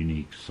own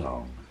unique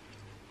song.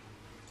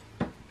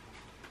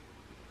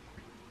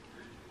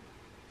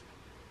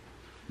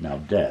 Now,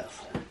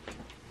 death.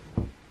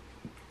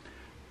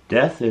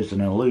 Death is an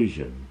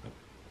illusion.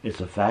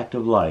 It's a fact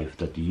of life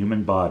that the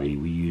human body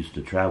we use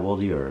to travel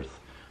the earth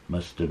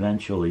must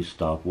eventually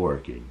stop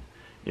working.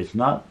 It's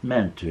not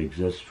meant to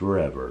exist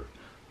forever.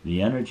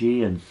 The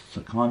energy and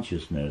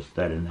consciousness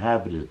that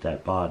inhabited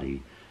that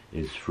body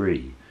is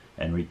free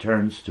and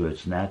returns to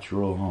its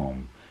natural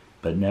home,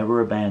 but never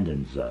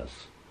abandons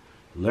us.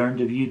 Learn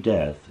to view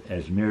death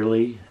as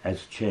merely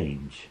as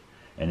change,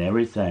 and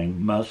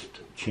everything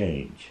must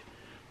change,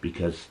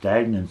 because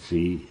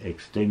stagnancy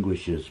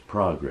extinguishes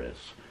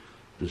progress.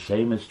 The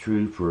same is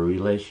true for a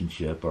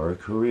relationship or a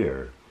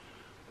career.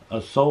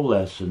 A soul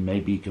lesson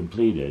may be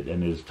completed,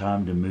 and it is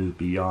time to move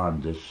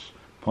beyond this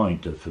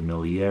point of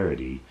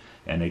familiarity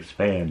and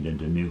expand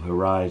into new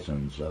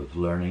horizons of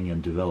learning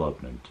and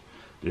development.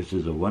 This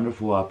is a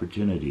wonderful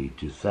opportunity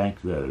to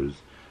thank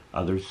those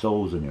other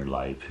souls in your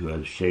life who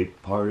have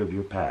shaped part of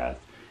your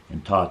path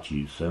and taught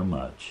you so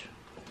much.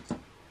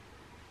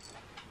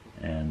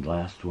 And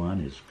last one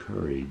is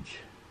courage.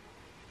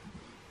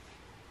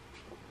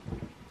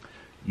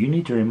 You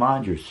need to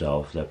remind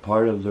yourself that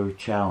part of the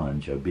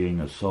challenge of being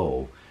a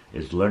soul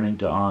is learning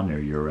to honor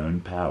your own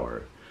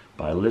power.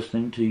 By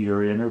listening to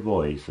your inner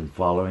voice and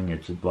following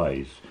its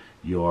advice,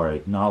 you are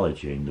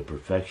acknowledging the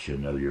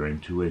perfection of your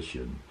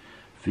intuition.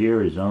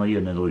 Fear is only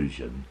an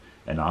illusion,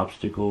 and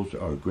obstacles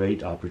are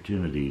great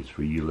opportunities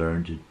for you to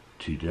learn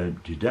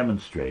to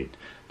demonstrate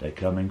that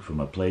coming from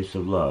a place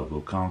of love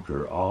will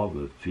conquer all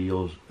the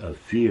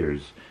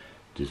fear's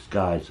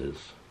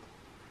disguises.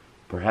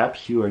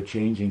 Perhaps you are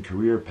changing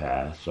career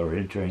paths or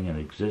entering an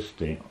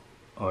existing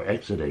or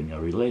exiting a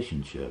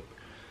relationship.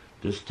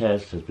 This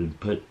test has been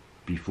put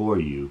before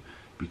you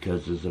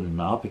because it's an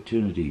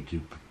opportunity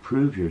to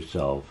prove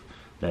yourself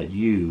that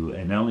you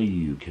and only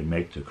you can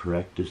make the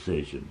correct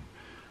decision.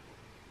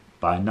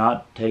 By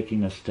not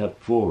taking a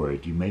step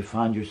forward, you may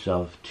find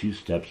yourself 2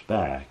 steps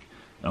back,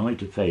 only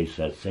to face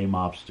that same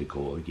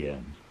obstacle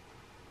again.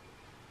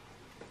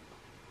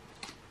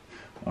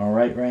 All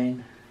right,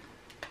 Rain?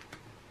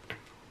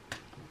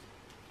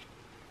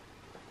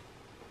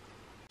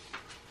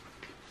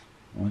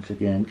 Once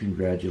again,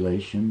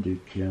 congratulations to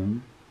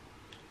Kim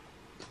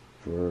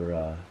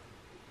for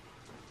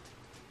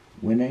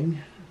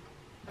winning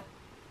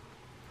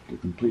the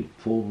complete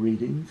full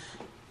readings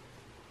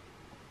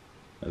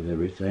of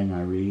everything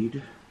I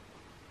read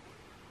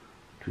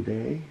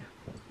today.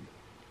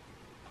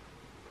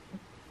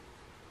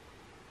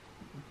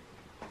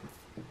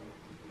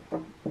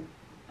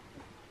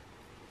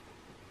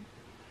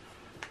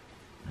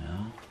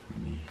 Now, let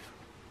me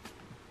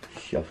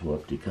shuffle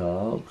up the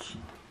cards.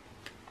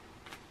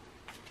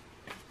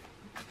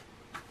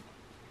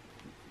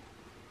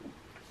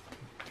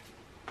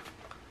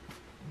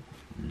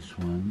 This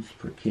one's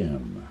for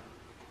Kim.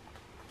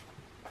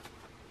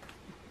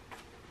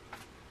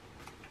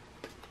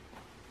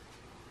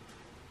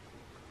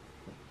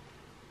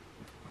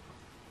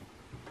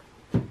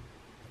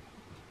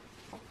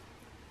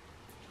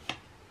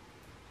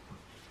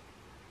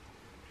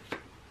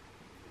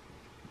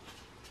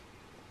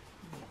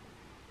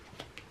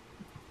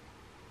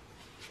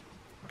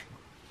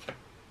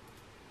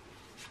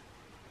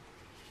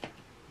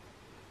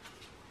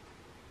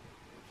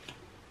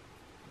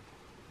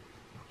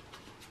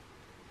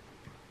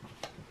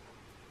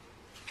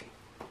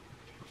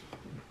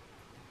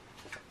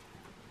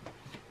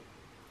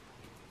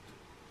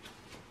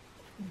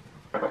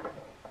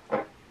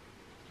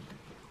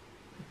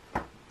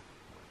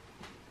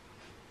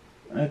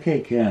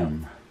 Okay,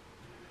 Kim.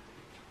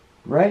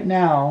 Right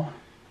now,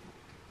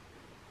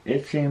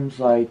 it seems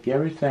like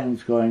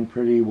everything's going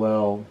pretty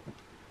well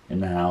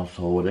in the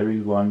household.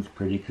 Everyone's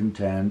pretty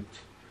content.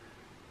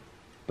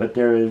 But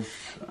there is,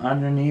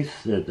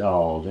 underneath it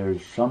all,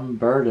 there's some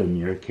burden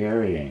you're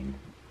carrying.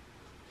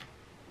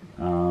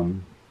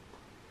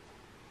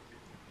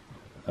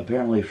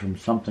 Apparently from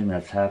something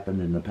that's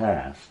happened in the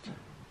past.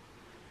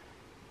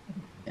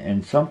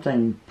 And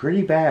something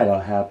pretty bad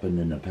happened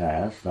in the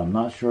past. I'm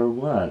not sure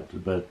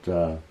what, but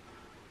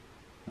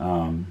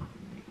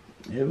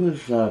it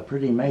was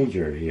pretty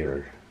major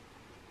here.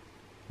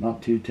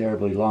 Not too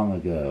terribly long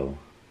ago.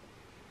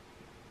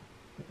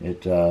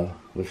 It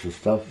was the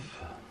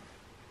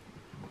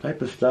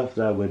type of stuff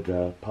that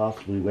would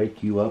possibly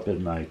wake you up at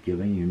night,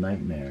 giving you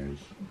nightmares.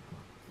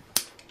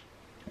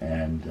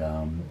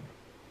 And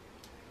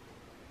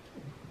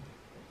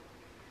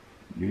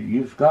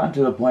you've gotten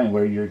to the point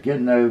where you're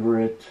getting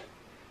over it,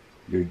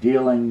 you're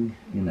dealing,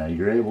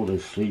 you're able to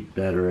sleep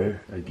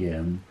better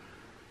again,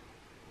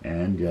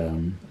 and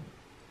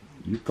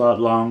you thought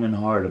long and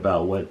hard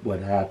about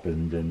what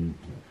happened, and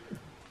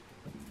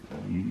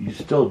you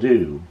still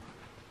do.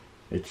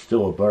 It's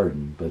still a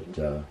burden, but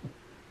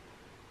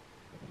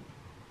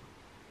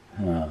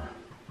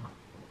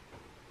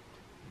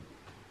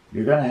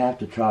you're going to have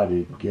to try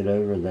to get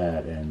over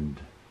that and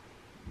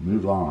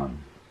move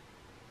on.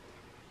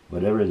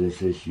 Whatever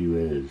this issue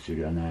is, you're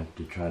going to have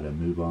to try to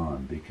move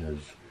on, because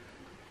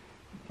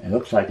it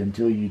looks like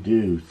until you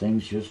do,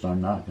 things just are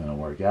not going to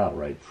work out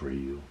right for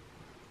you.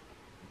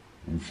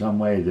 In some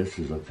way, this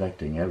is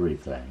affecting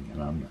everything,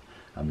 and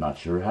I'm not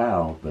sure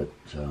how, but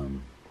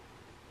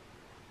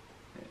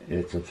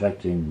it's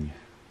affecting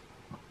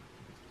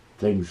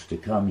things to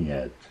come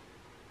yet.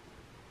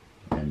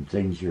 And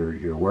things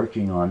you're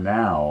working on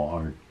now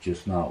are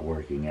just not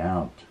working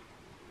out.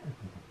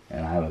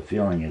 And I have a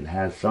feeling it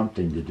has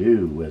something to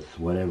do with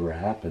whatever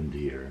happened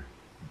here.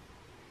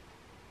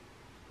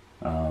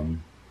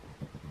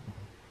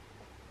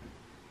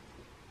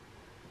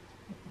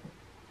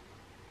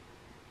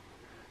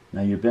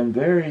 Now you've been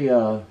very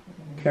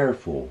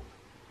careful.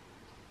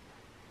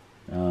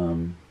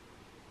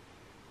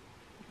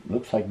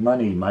 Looks like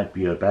money might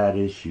be a bad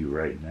issue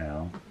right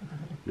now,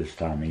 this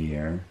time of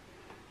year.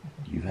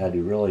 You've had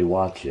to really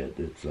watch it.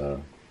 It's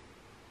a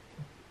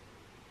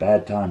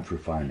bad time for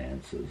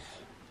finances.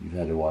 You've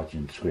had to watch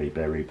and scrape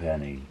every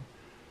penny.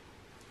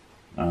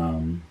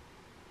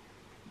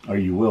 Or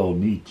you will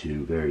need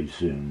to very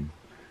soon,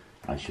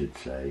 I should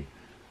say.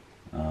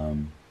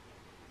 Now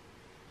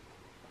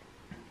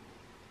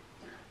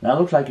it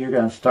looks like you're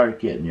going to start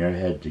getting your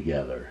head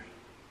together.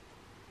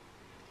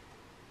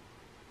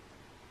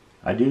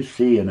 I do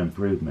see an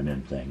improvement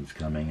in things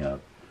coming up.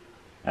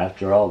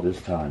 After all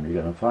this time,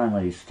 you're going to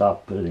finally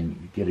stop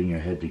getting your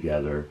head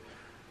together,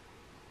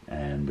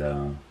 and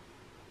you're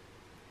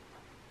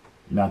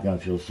not going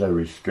to feel so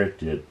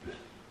restricted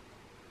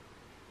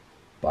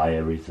by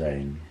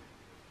everything.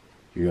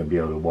 You're going to be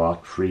able to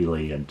walk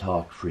freely and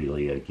talk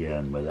freely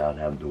again without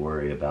having to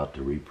worry about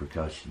the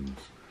repercussions.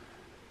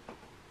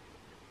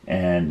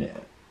 And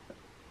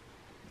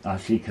I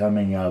see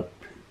coming up,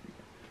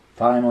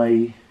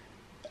 finally,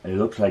 it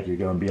looks like you're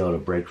going to be able to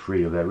break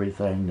free of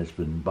everything that's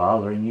been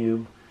bothering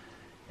you,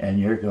 and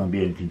you're going to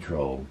be in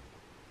control.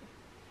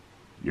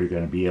 You're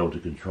going to be able to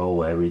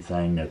control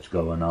everything that's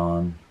going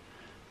on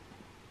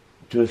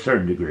to a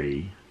certain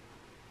degree.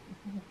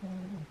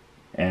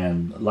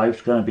 And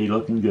life's going to be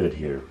looking good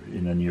here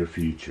in the near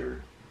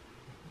future.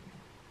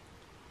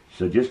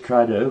 So just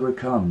try to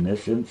overcome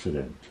this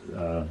incident.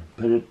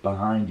 Put it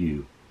behind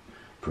you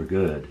for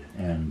good.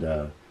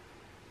 And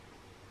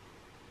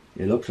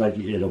it looks like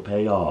it'll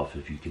pay off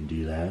if you can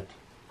do that.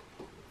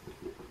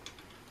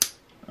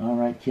 All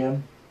right,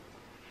 Kim?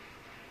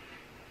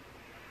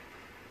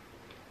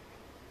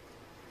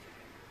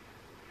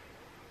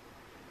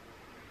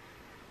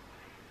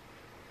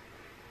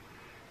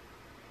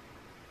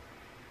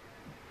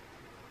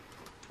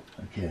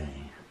 Okay.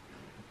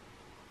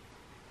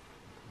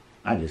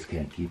 I just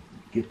can't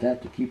get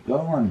that to keep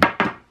going.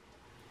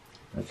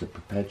 That's a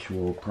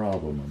perpetual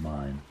problem of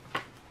mine.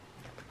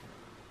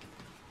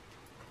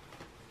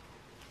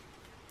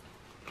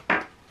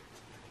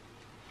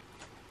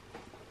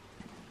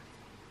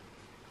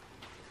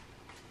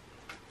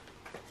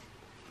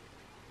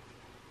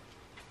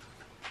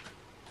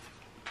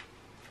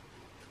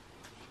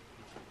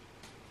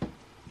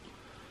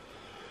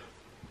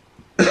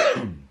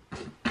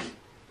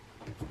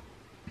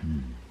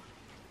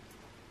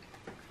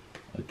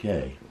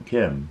 Okay,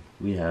 Kim,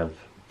 we have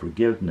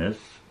forgiveness,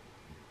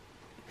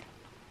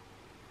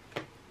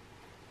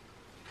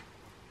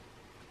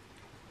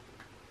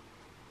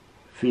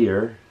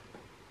 fear,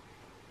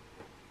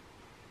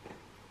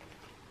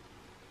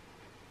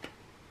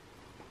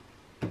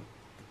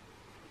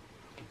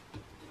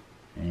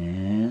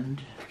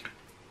 and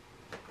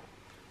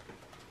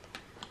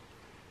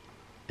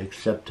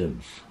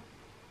acceptance.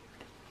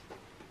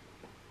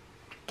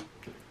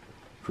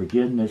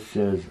 Forgiveness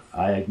says,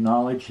 I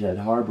acknowledge that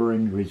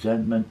harboring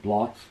resentment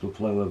blocks the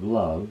flow of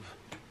love.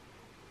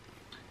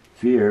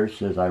 Fear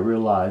says, I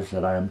realize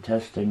that I am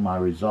testing my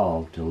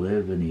resolve to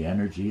live in the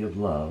energy of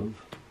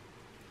love.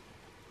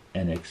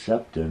 And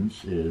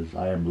acceptance is,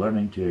 I am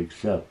learning to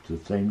accept the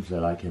things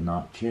that I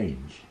cannot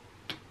change.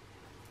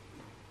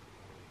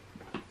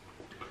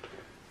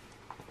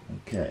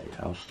 Okay,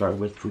 I'll start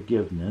with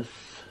forgiveness.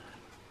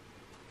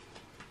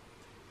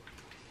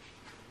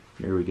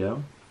 Here we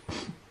go.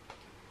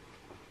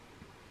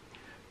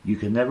 You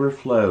can never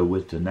flow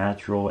with the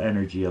natural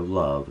energy of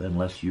love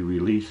unless you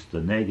release the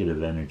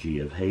negative energy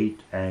of hate,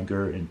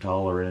 anger,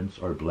 intolerance,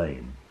 or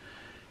blame.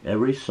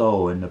 Every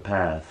soul in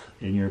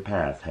your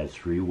path has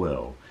free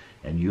will,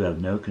 and you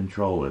have no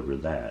control over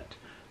that.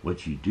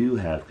 What you do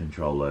have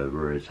control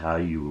over is how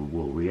you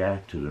will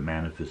react to the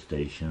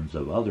manifestations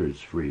of others'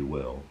 free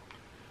will.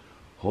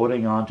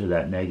 Holding on to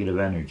that negative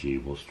energy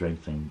will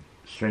strengthen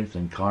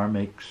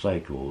karmic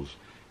cycles,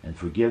 and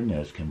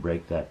forgiveness can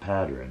break that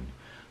pattern.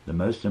 The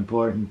most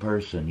important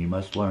person you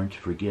must learn to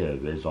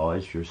forgive is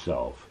always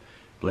yourself.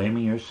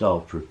 Blaming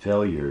yourself for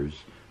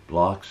failures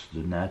blocks the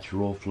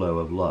natural flow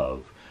of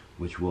love,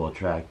 which will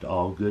attract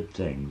all good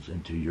things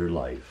into your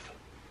life.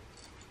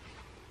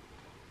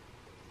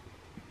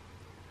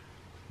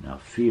 Now,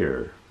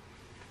 fear.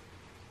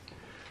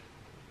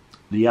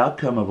 The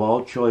outcome of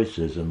all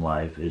choices in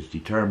life is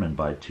determined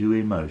by two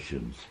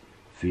emotions,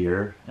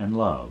 fear and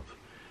love.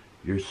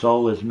 Your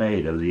soul is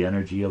made of the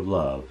energy of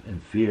love,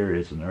 and fear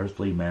is an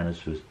earthly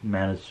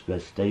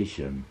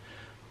manifestation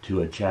of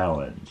a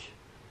challenge.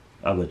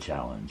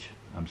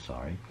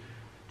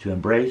 To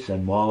embrace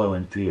and wallow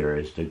in fear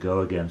is to go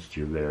against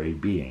your very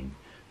being.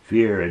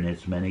 Fear in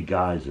its many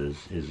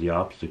guises is the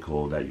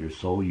obstacle that your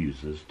soul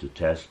uses to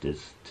test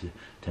its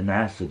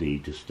tenacity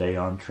to stay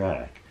on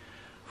track.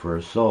 For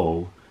a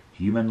soul,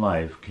 Human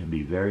life can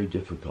be very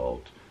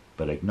difficult,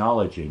 but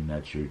acknowledging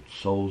that your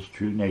soul's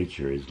true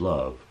nature is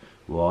love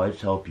will always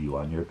help you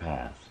on your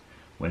path.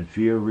 When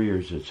fear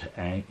rears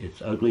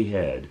its ugly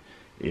head,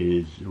 it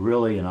is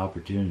really an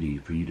opportunity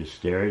for you to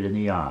stare it in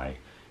the eye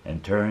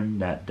and turn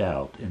that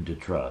doubt into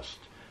trust.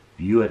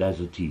 View it as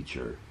a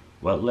teacher.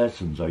 What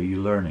lessons are you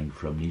learning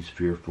from these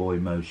fearful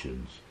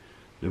emotions?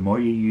 The more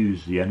you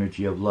use the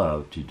energy of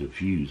love to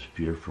diffuse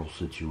fearful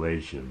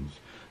situations,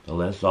 the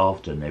less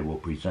often they will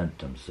present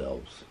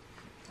themselves.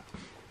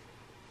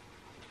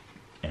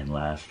 And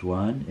last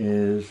one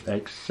is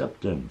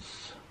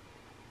acceptance.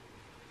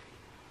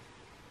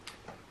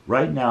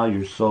 Right now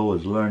your soul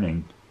is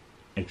learning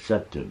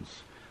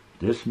acceptance.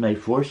 This may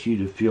force you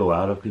to feel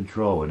out of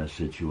control in a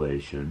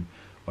situation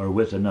or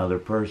with another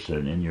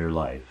person in your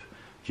life.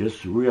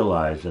 Just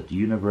realize that the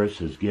universe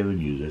has given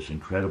you this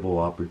incredible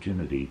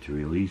opportunity to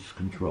release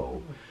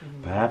control.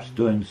 Perhaps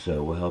doing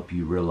so will help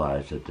you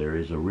realize that there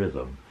is a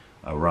rhythm,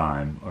 a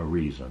rhyme, or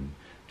reason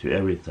to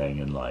everything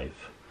in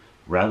life.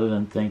 Rather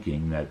than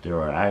thinking that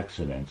there are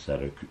accidents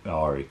that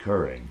are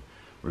occurring,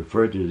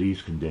 refer to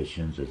these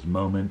conditions as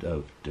moment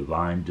of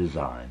divine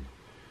design.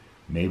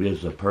 Maybe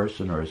it's a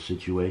person or a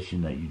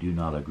situation that you do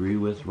not agree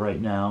with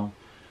right now.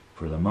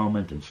 For the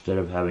moment, instead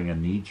of having a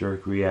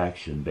knee-jerk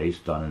reaction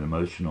based on an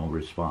emotional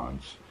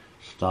response,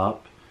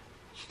 stop,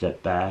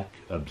 step back,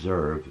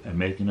 observe, and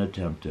make an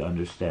attempt to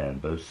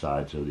understand both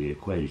sides of the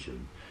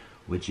equation,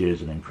 which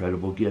is an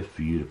incredible gift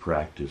for you to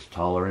practice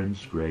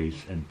tolerance,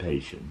 grace, and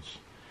patience.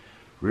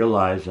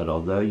 Realize that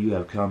although you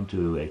have come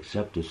to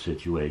accept a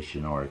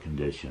situation or a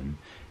condition,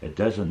 it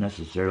doesn't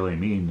necessarily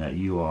mean that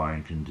you are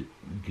in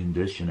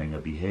conditioning a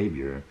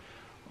behavior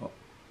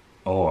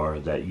or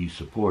that you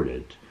support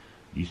it.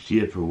 You see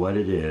it for what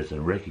it is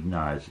and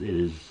recognize it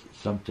is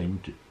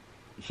something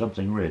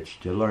rich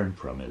to learn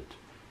from it.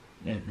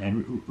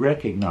 And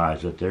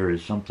recognize that there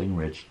is something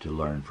rich to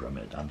learn from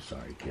it. I'm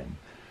sorry, Kim.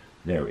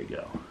 There we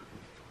go.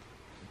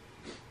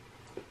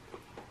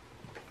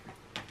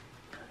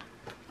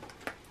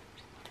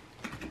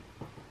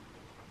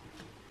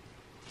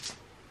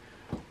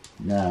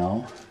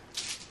 Now,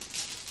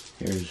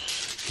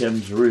 here's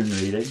Kim's rune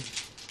reading.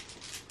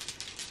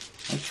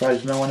 I'm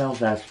surprised no one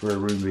else asked for a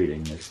rune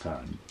reading this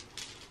time.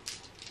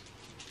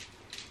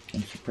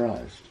 I'm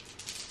surprised.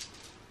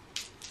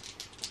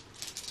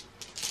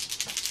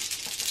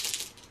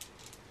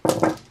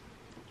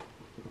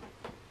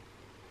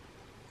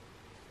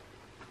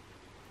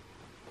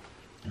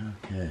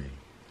 Okay.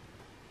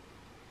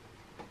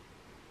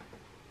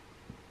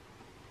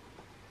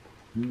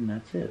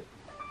 That's it.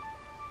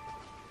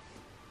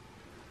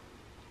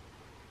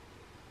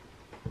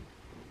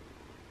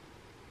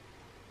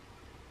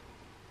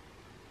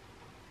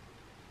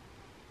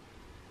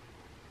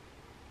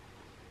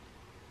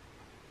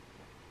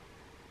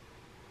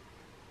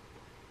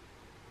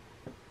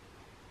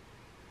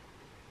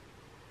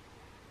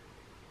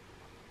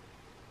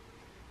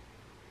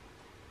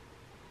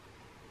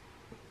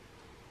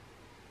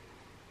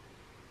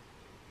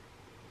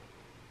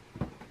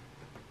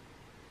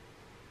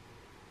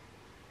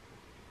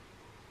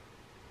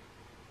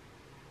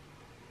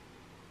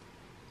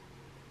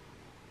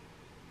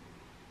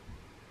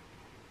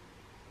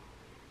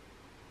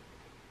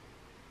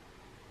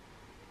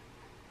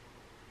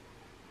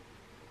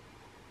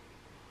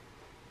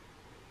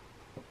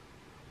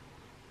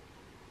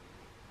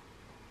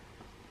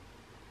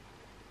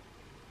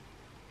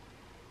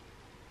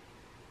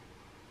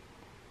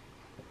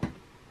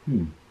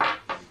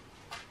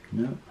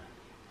 Nope.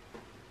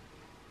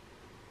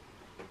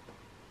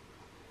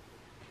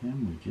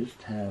 Can we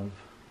just have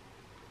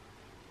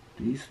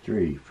these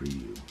three for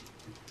you?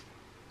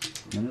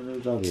 None of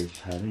those others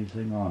had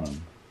anything on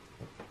them.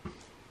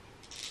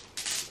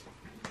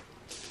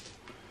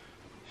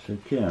 So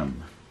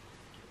Kim,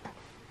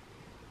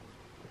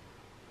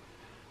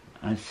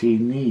 I see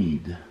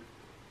need.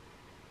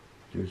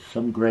 There's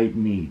some great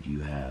need you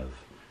have.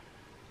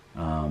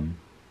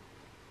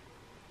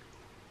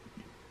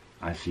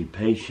 I see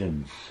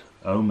patience,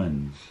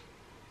 omens,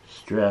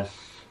 stress,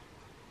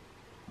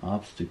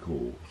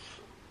 obstacles.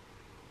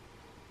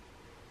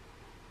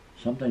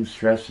 Something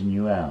stressing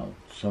you out,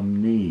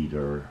 some need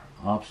or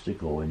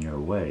obstacle in your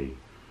way.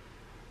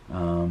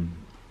 I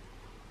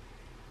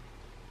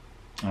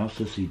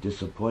also see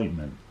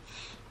disappointments.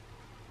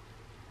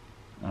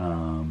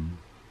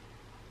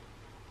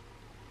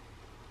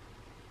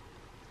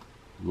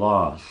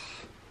 Loss,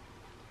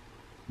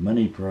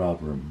 money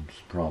problems,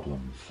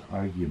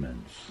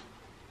 arguments.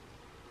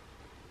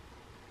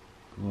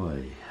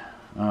 Boy,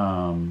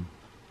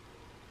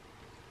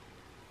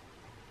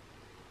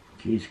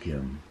 geez,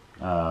 Kim,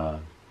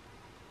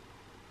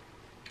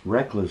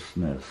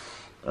 recklessness,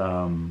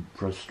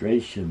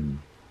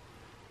 frustration,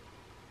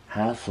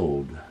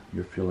 hassled.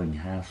 You're feeling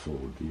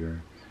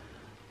hassled.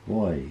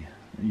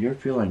 You're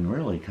feeling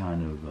really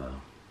kind of.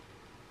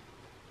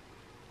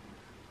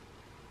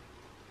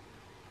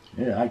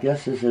 Yeah, I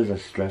guess this is a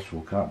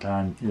stressful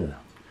time. Yeah,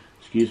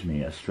 excuse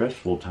me, a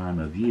stressful time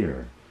of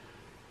year.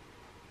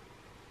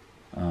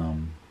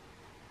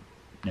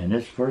 And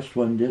this first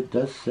one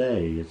does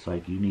say it's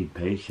like you need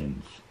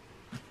patience,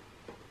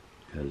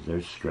 because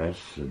there's stress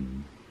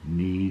and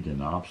need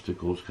and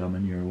obstacles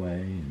coming your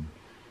way. And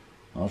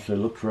also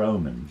look for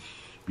omens.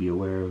 Be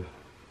aware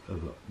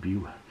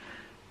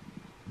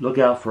look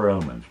out for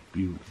omens.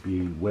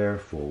 Be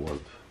wareful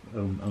of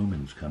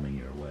omens coming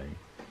your way.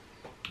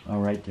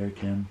 All right there,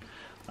 Ken.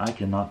 I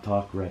cannot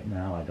talk right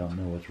now. I don't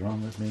know what's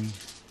wrong with me.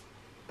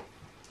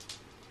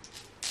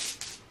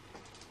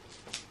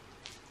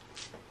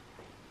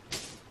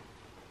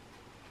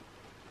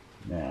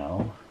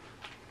 Now,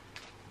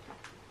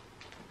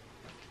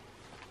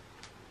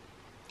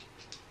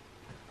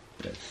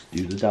 let's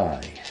do the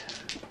dice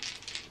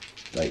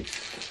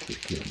for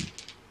Kim.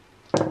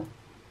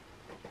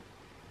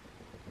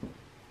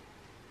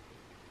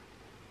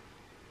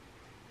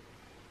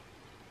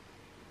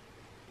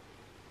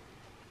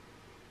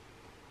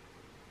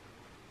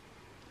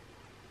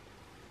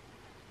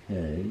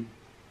 Okay.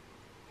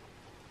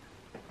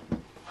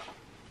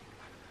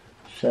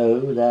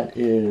 So that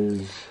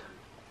is,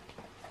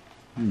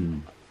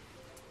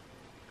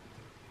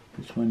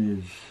 this one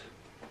is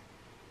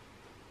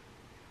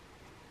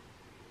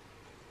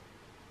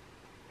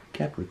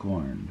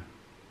Capricorn.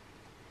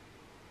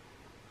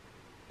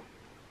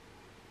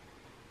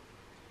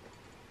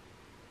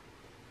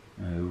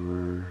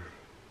 Over,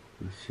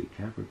 let's see,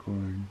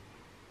 Capricorn.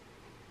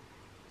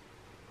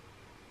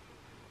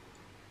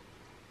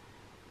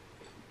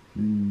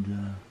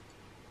 And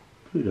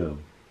Pluto.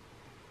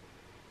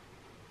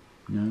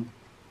 No?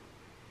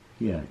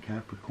 Yeah,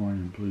 Capricorn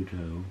and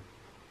Pluto.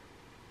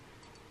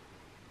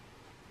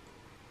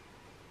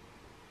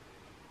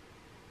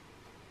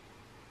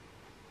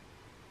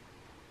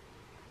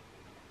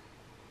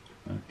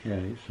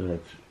 Okay, so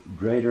that's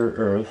greater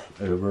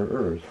Earth over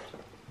Earth.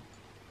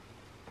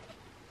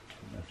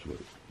 That's what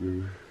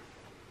we're...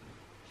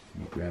 Let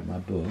me grab my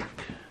book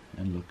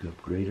and look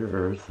up greater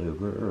Earth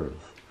over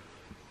Earth.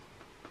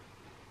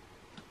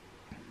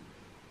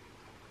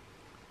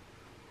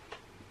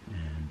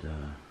 And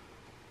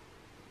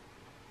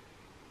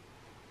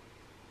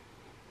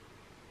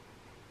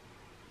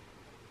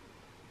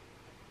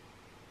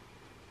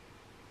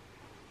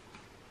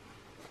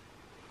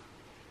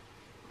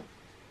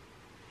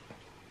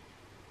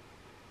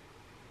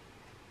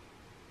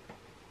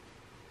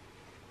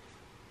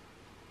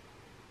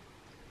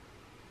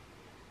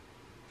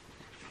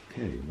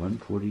okay,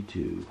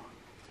 142.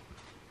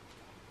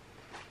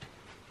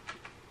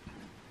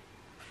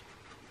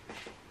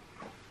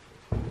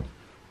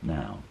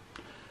 Now,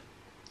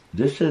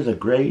 this is a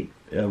great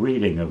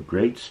reading of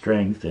great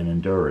strength and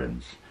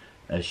endurance.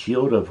 A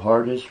shield of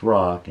hardest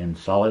rock and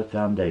solid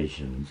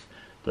foundations,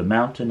 the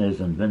mountain is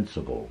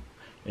invincible.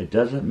 It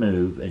doesn't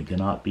move and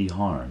cannot be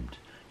harmed.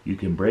 You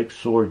can break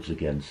swords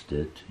against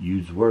it,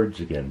 use words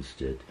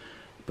against it,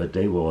 but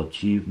they will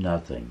achieve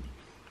nothing.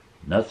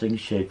 Nothing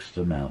shakes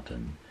the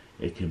mountain.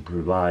 It can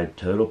provide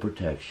total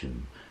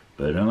protection,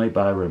 but only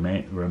by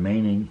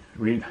remaining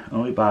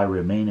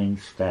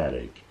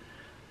static.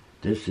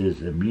 This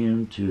is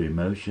immune to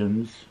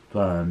emotions,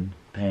 fun,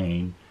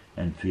 pain,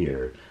 and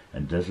fear,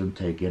 and doesn't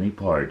take any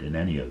part in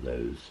any of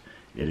those.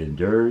 It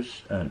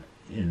endures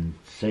in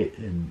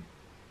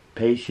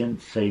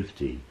patient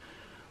safety.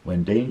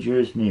 When danger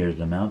is near,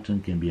 the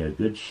mountain can be a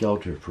good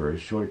shelter for a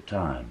short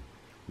time.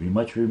 We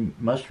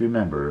must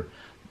remember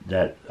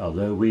that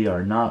although we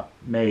are not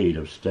made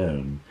of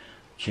stone,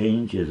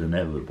 change is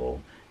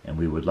inevitable, and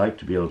we would like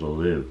to be able to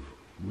live.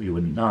 We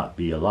would not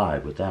be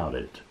alive without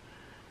it.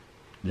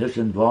 This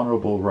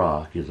invulnerable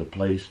rock is a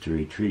place to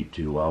retreat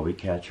to while we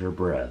catch our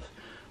breath,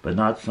 but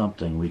not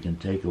something we can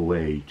take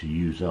away to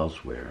use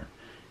elsewhere.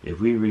 If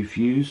we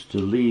refuse to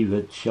leave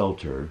its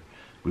shelter,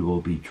 we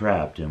will be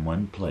trapped in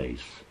one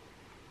place.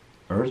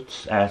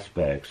 Earth's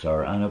aspects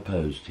are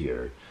unopposed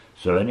here,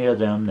 so any of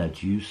them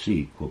that you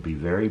seek will be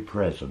very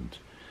present.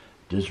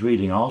 This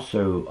reading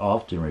also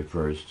often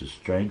refers to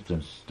strength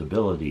and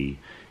stability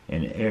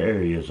in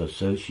areas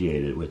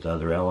associated with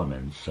other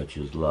elements such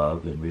as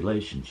love and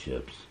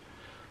relationships.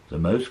 The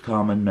most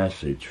common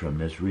message from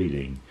this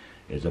reading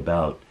is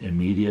about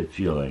immediate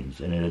feelings,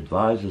 and it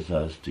advises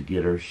us to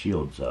get our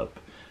shields up.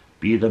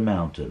 Be the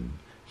mountain,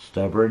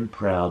 stubborn,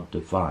 proud,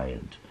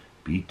 defiant.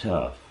 Be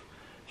tough,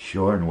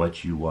 sure in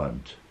what you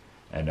want,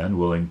 and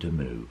unwilling to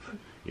move.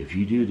 If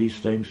you do these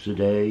things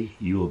today,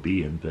 you will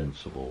be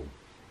invincible.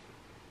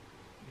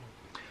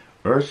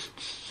 Earth's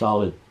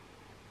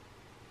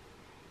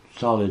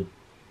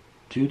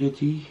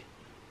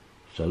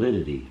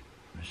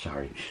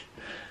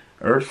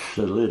Earth's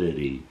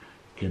solidity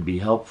can be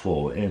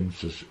helpful in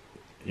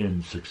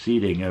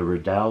succeeding over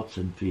doubts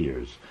and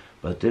fears,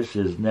 but this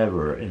is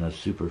never in a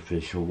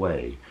superficial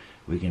way.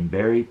 We can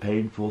bury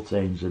painful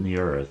things in the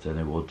earth, and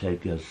it will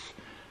take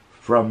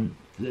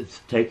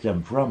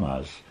them from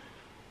us,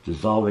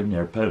 dissolving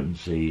their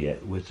potency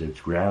with its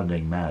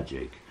grounding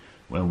magic.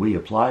 When we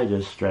apply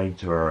this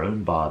strength to our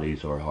own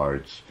bodies or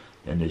hearts,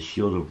 then the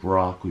shield of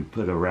rock we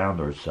put around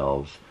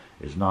ourselves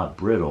is not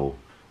brittle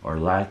or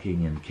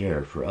lacking in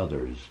care for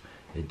others.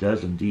 It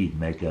does indeed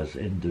make us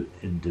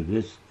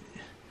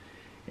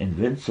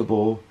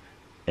invincible,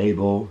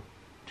 able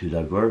to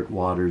divert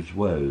waters'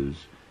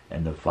 woes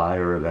and the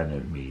fire of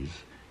enemies,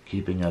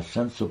 keeping us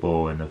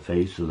sensible in the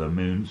face of the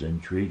moon's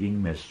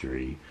intriguing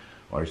mystery,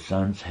 or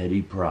sun's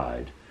heady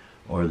pride,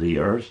 or the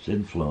earth's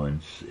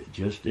influence,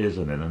 just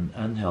isn't an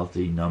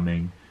unhealthy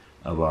numbing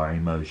of our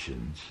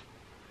emotions.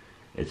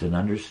 It's an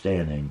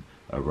understanding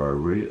of our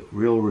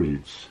real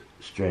roots,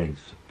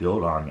 strength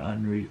built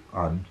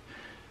on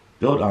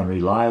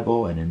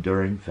reliable and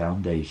enduring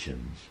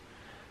foundations.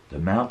 The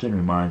mountain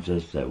reminds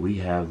us that we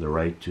have the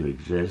right to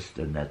exist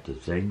and that the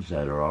things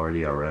that are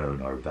already our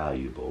own are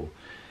valuable.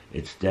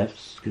 Its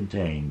depths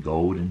contain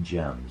gold and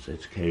gems.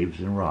 Its caves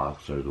and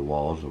rocks are the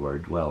walls of our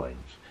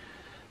dwellings.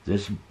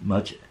 This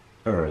much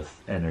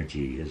earth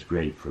energy is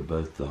great for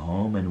both the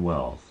home and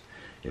wealth.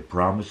 It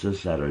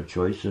promises that our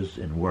choices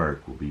in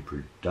work will be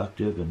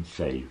productive and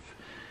safe.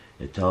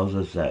 It tells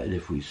us that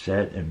if we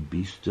sit and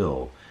be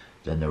still,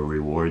 then the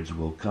rewards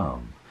will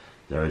come.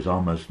 There is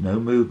almost no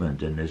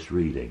movement in this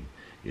reading.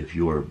 If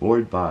you are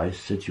bored by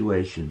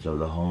situations of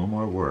the home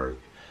or work,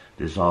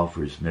 this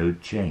offers no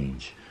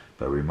change,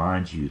 but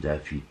reminds you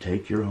that if you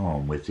take your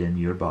home within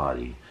your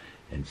body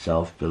and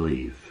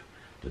self-belief,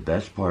 the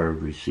best part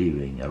of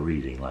receiving a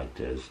reading like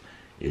this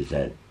is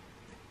that it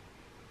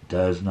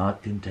does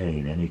not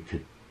contain any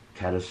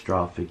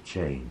catastrophic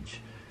change.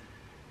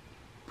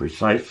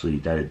 Precisely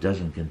that it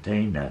doesn't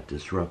contain that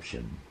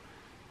disruption.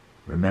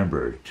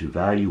 Remember to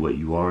value what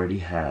you already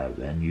have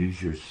and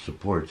use your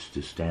supports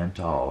to stand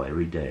tall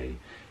every day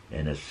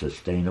in a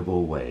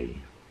sustainable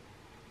way.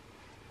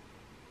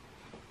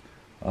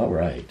 All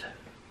right.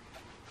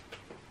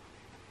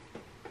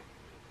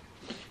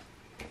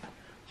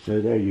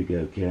 So there you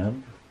go,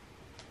 Kim.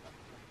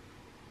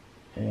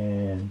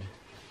 And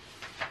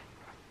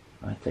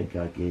I think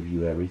I gave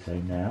you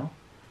everything now.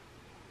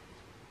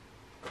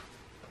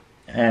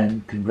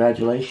 And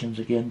congratulations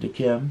again to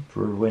Kim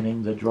for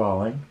winning the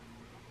drawing.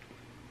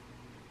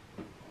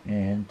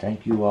 And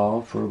thank you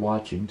all for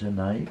watching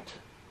tonight,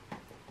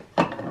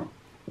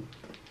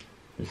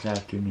 this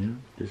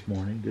afternoon, this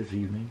morning, this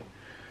evening,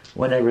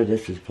 whenever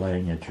this is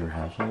playing at your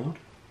household.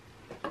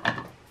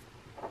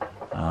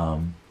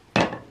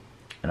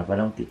 And if I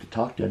don't get to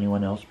talk to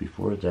anyone else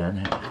before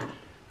then,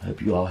 I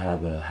hope you all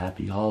have a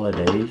happy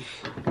holidays,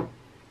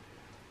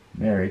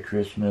 Merry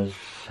Christmas,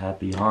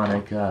 Happy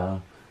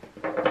Hanukkah,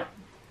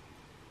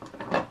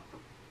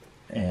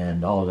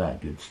 and all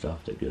that good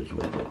stuff that goes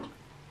with it.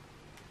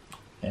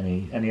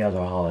 Any other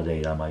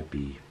holiday I might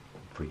be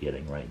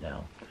forgetting right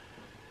now.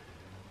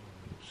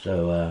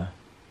 So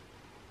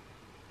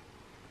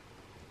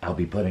I'll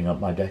be putting up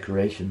my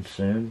decorations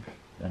soon,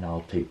 and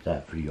I'll tape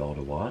that for you all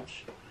to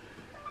watch.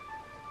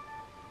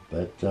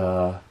 But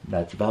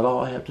that's about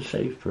all I have to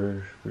say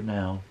for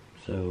now.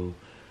 So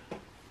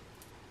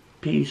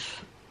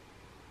peace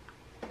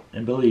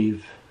and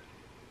believe.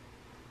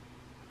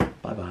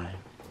 Bye-bye.